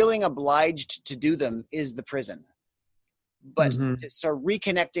feeling obliged to do them is the prison. But so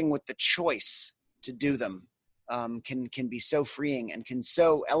reconnecting with the choice to do them can be so freeing and can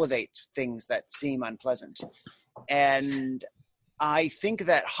so elevate things that seem unpleasant. And I think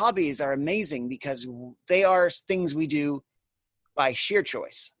that hobbies are amazing because they are things we do by sheer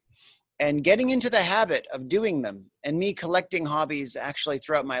choice. And getting into the habit of doing them, and me collecting hobbies actually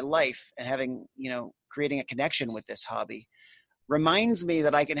throughout my life and having, creating a connection with this hobby reminds me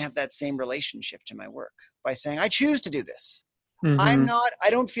that I can have that same relationship to my work by saying, I choose to do this. I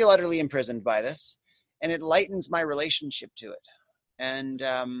don't feel utterly imprisoned by this. And it lightens my relationship to it and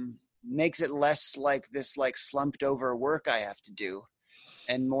makes it less like this, like slumped over work I have to do,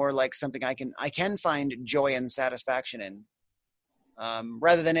 and more like something I can find joy and satisfaction in,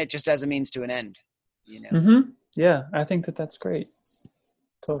 rather than it just as a means to an end, Yeah, I think that's great.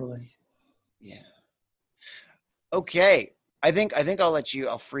 Totally. Yeah. Okay. I think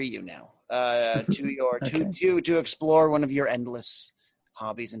I'll free you now to your to explore one of your endless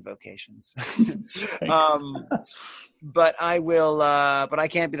hobbies and vocations. But I will but I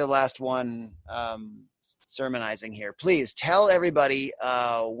can't be the last one sermonizing here. Please tell everybody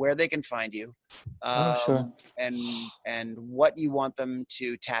where they can find you, sure. and what you want them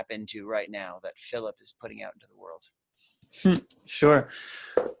to tap into right now that Phillip is putting out into the world. Sure.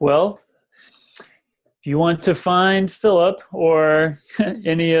 Well, if you want to find Phillip or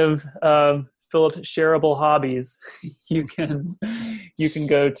any of Phillip's shareable hobbies, you can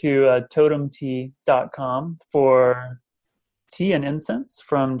go to totemtea.com for tea and incense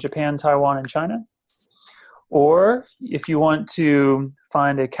from Japan, Taiwan, and China. Or if you want to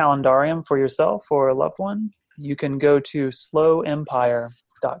find a calendarium for yourself or a loved one, you can go to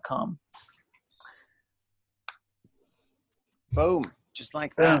slowempire.com. Boom. Just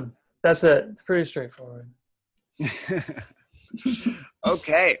like that. Boom. That's it. It's pretty straightforward.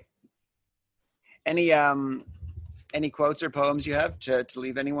 Okay. Any quotes or poems you have to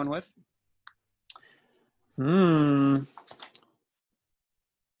leave anyone with? Well,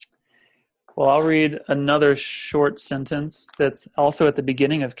 I'll read another short sentence that's also at the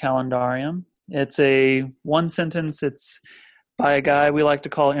beginning of Calendarium. It's a one sentence. It's by a guy we like to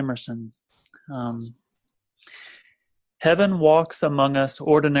call Emerson. Heaven walks among us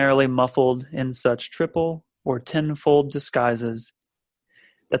ordinarily muffled in such triple or tenfold disguises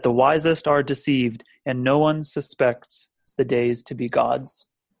that the wisest are deceived and no one suspects the days to be God's.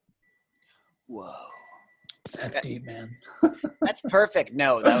 Whoa. That's deep, man. That's perfect.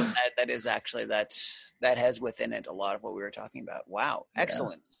 No, that is actually, that has within it a lot of what we were talking about. Wow.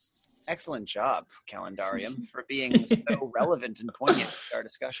 Excellent. Yeah. Excellent job, Calendarium, for being so relevant and poignant to our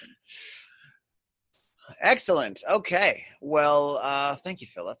discussion. Excellent. Okay. Well, thank you,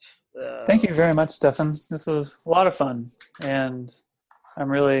 Phillip. Thank you very much, Stefan. This was a lot of fun, and I'm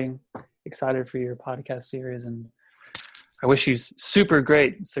really excited for your podcast series, and I wish you super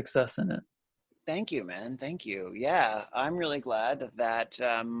great success in it. Thank you, man. Thank you. Yeah, I'm really glad that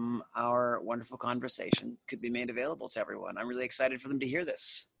our wonderful conversation could be made available to everyone. I'm really excited for them to hear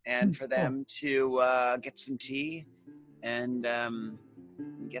this and for them to get some tea and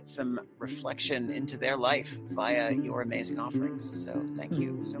get some reflection into their life via your amazing offerings. So thank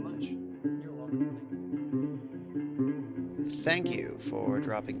you so much. You're welcome. Thank you for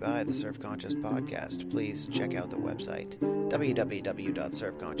dropping by the Serve Conscious podcast. Please check out the website,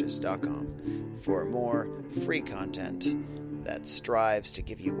 www.serveconscious.com, for more free content that strives to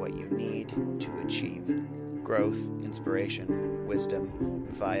give you what you need to achieve growth, inspiration, wisdom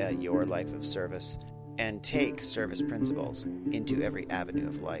via your life of service, and take service principles into every avenue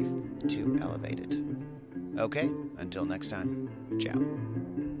of life to elevate it. Okay, until next time, ciao.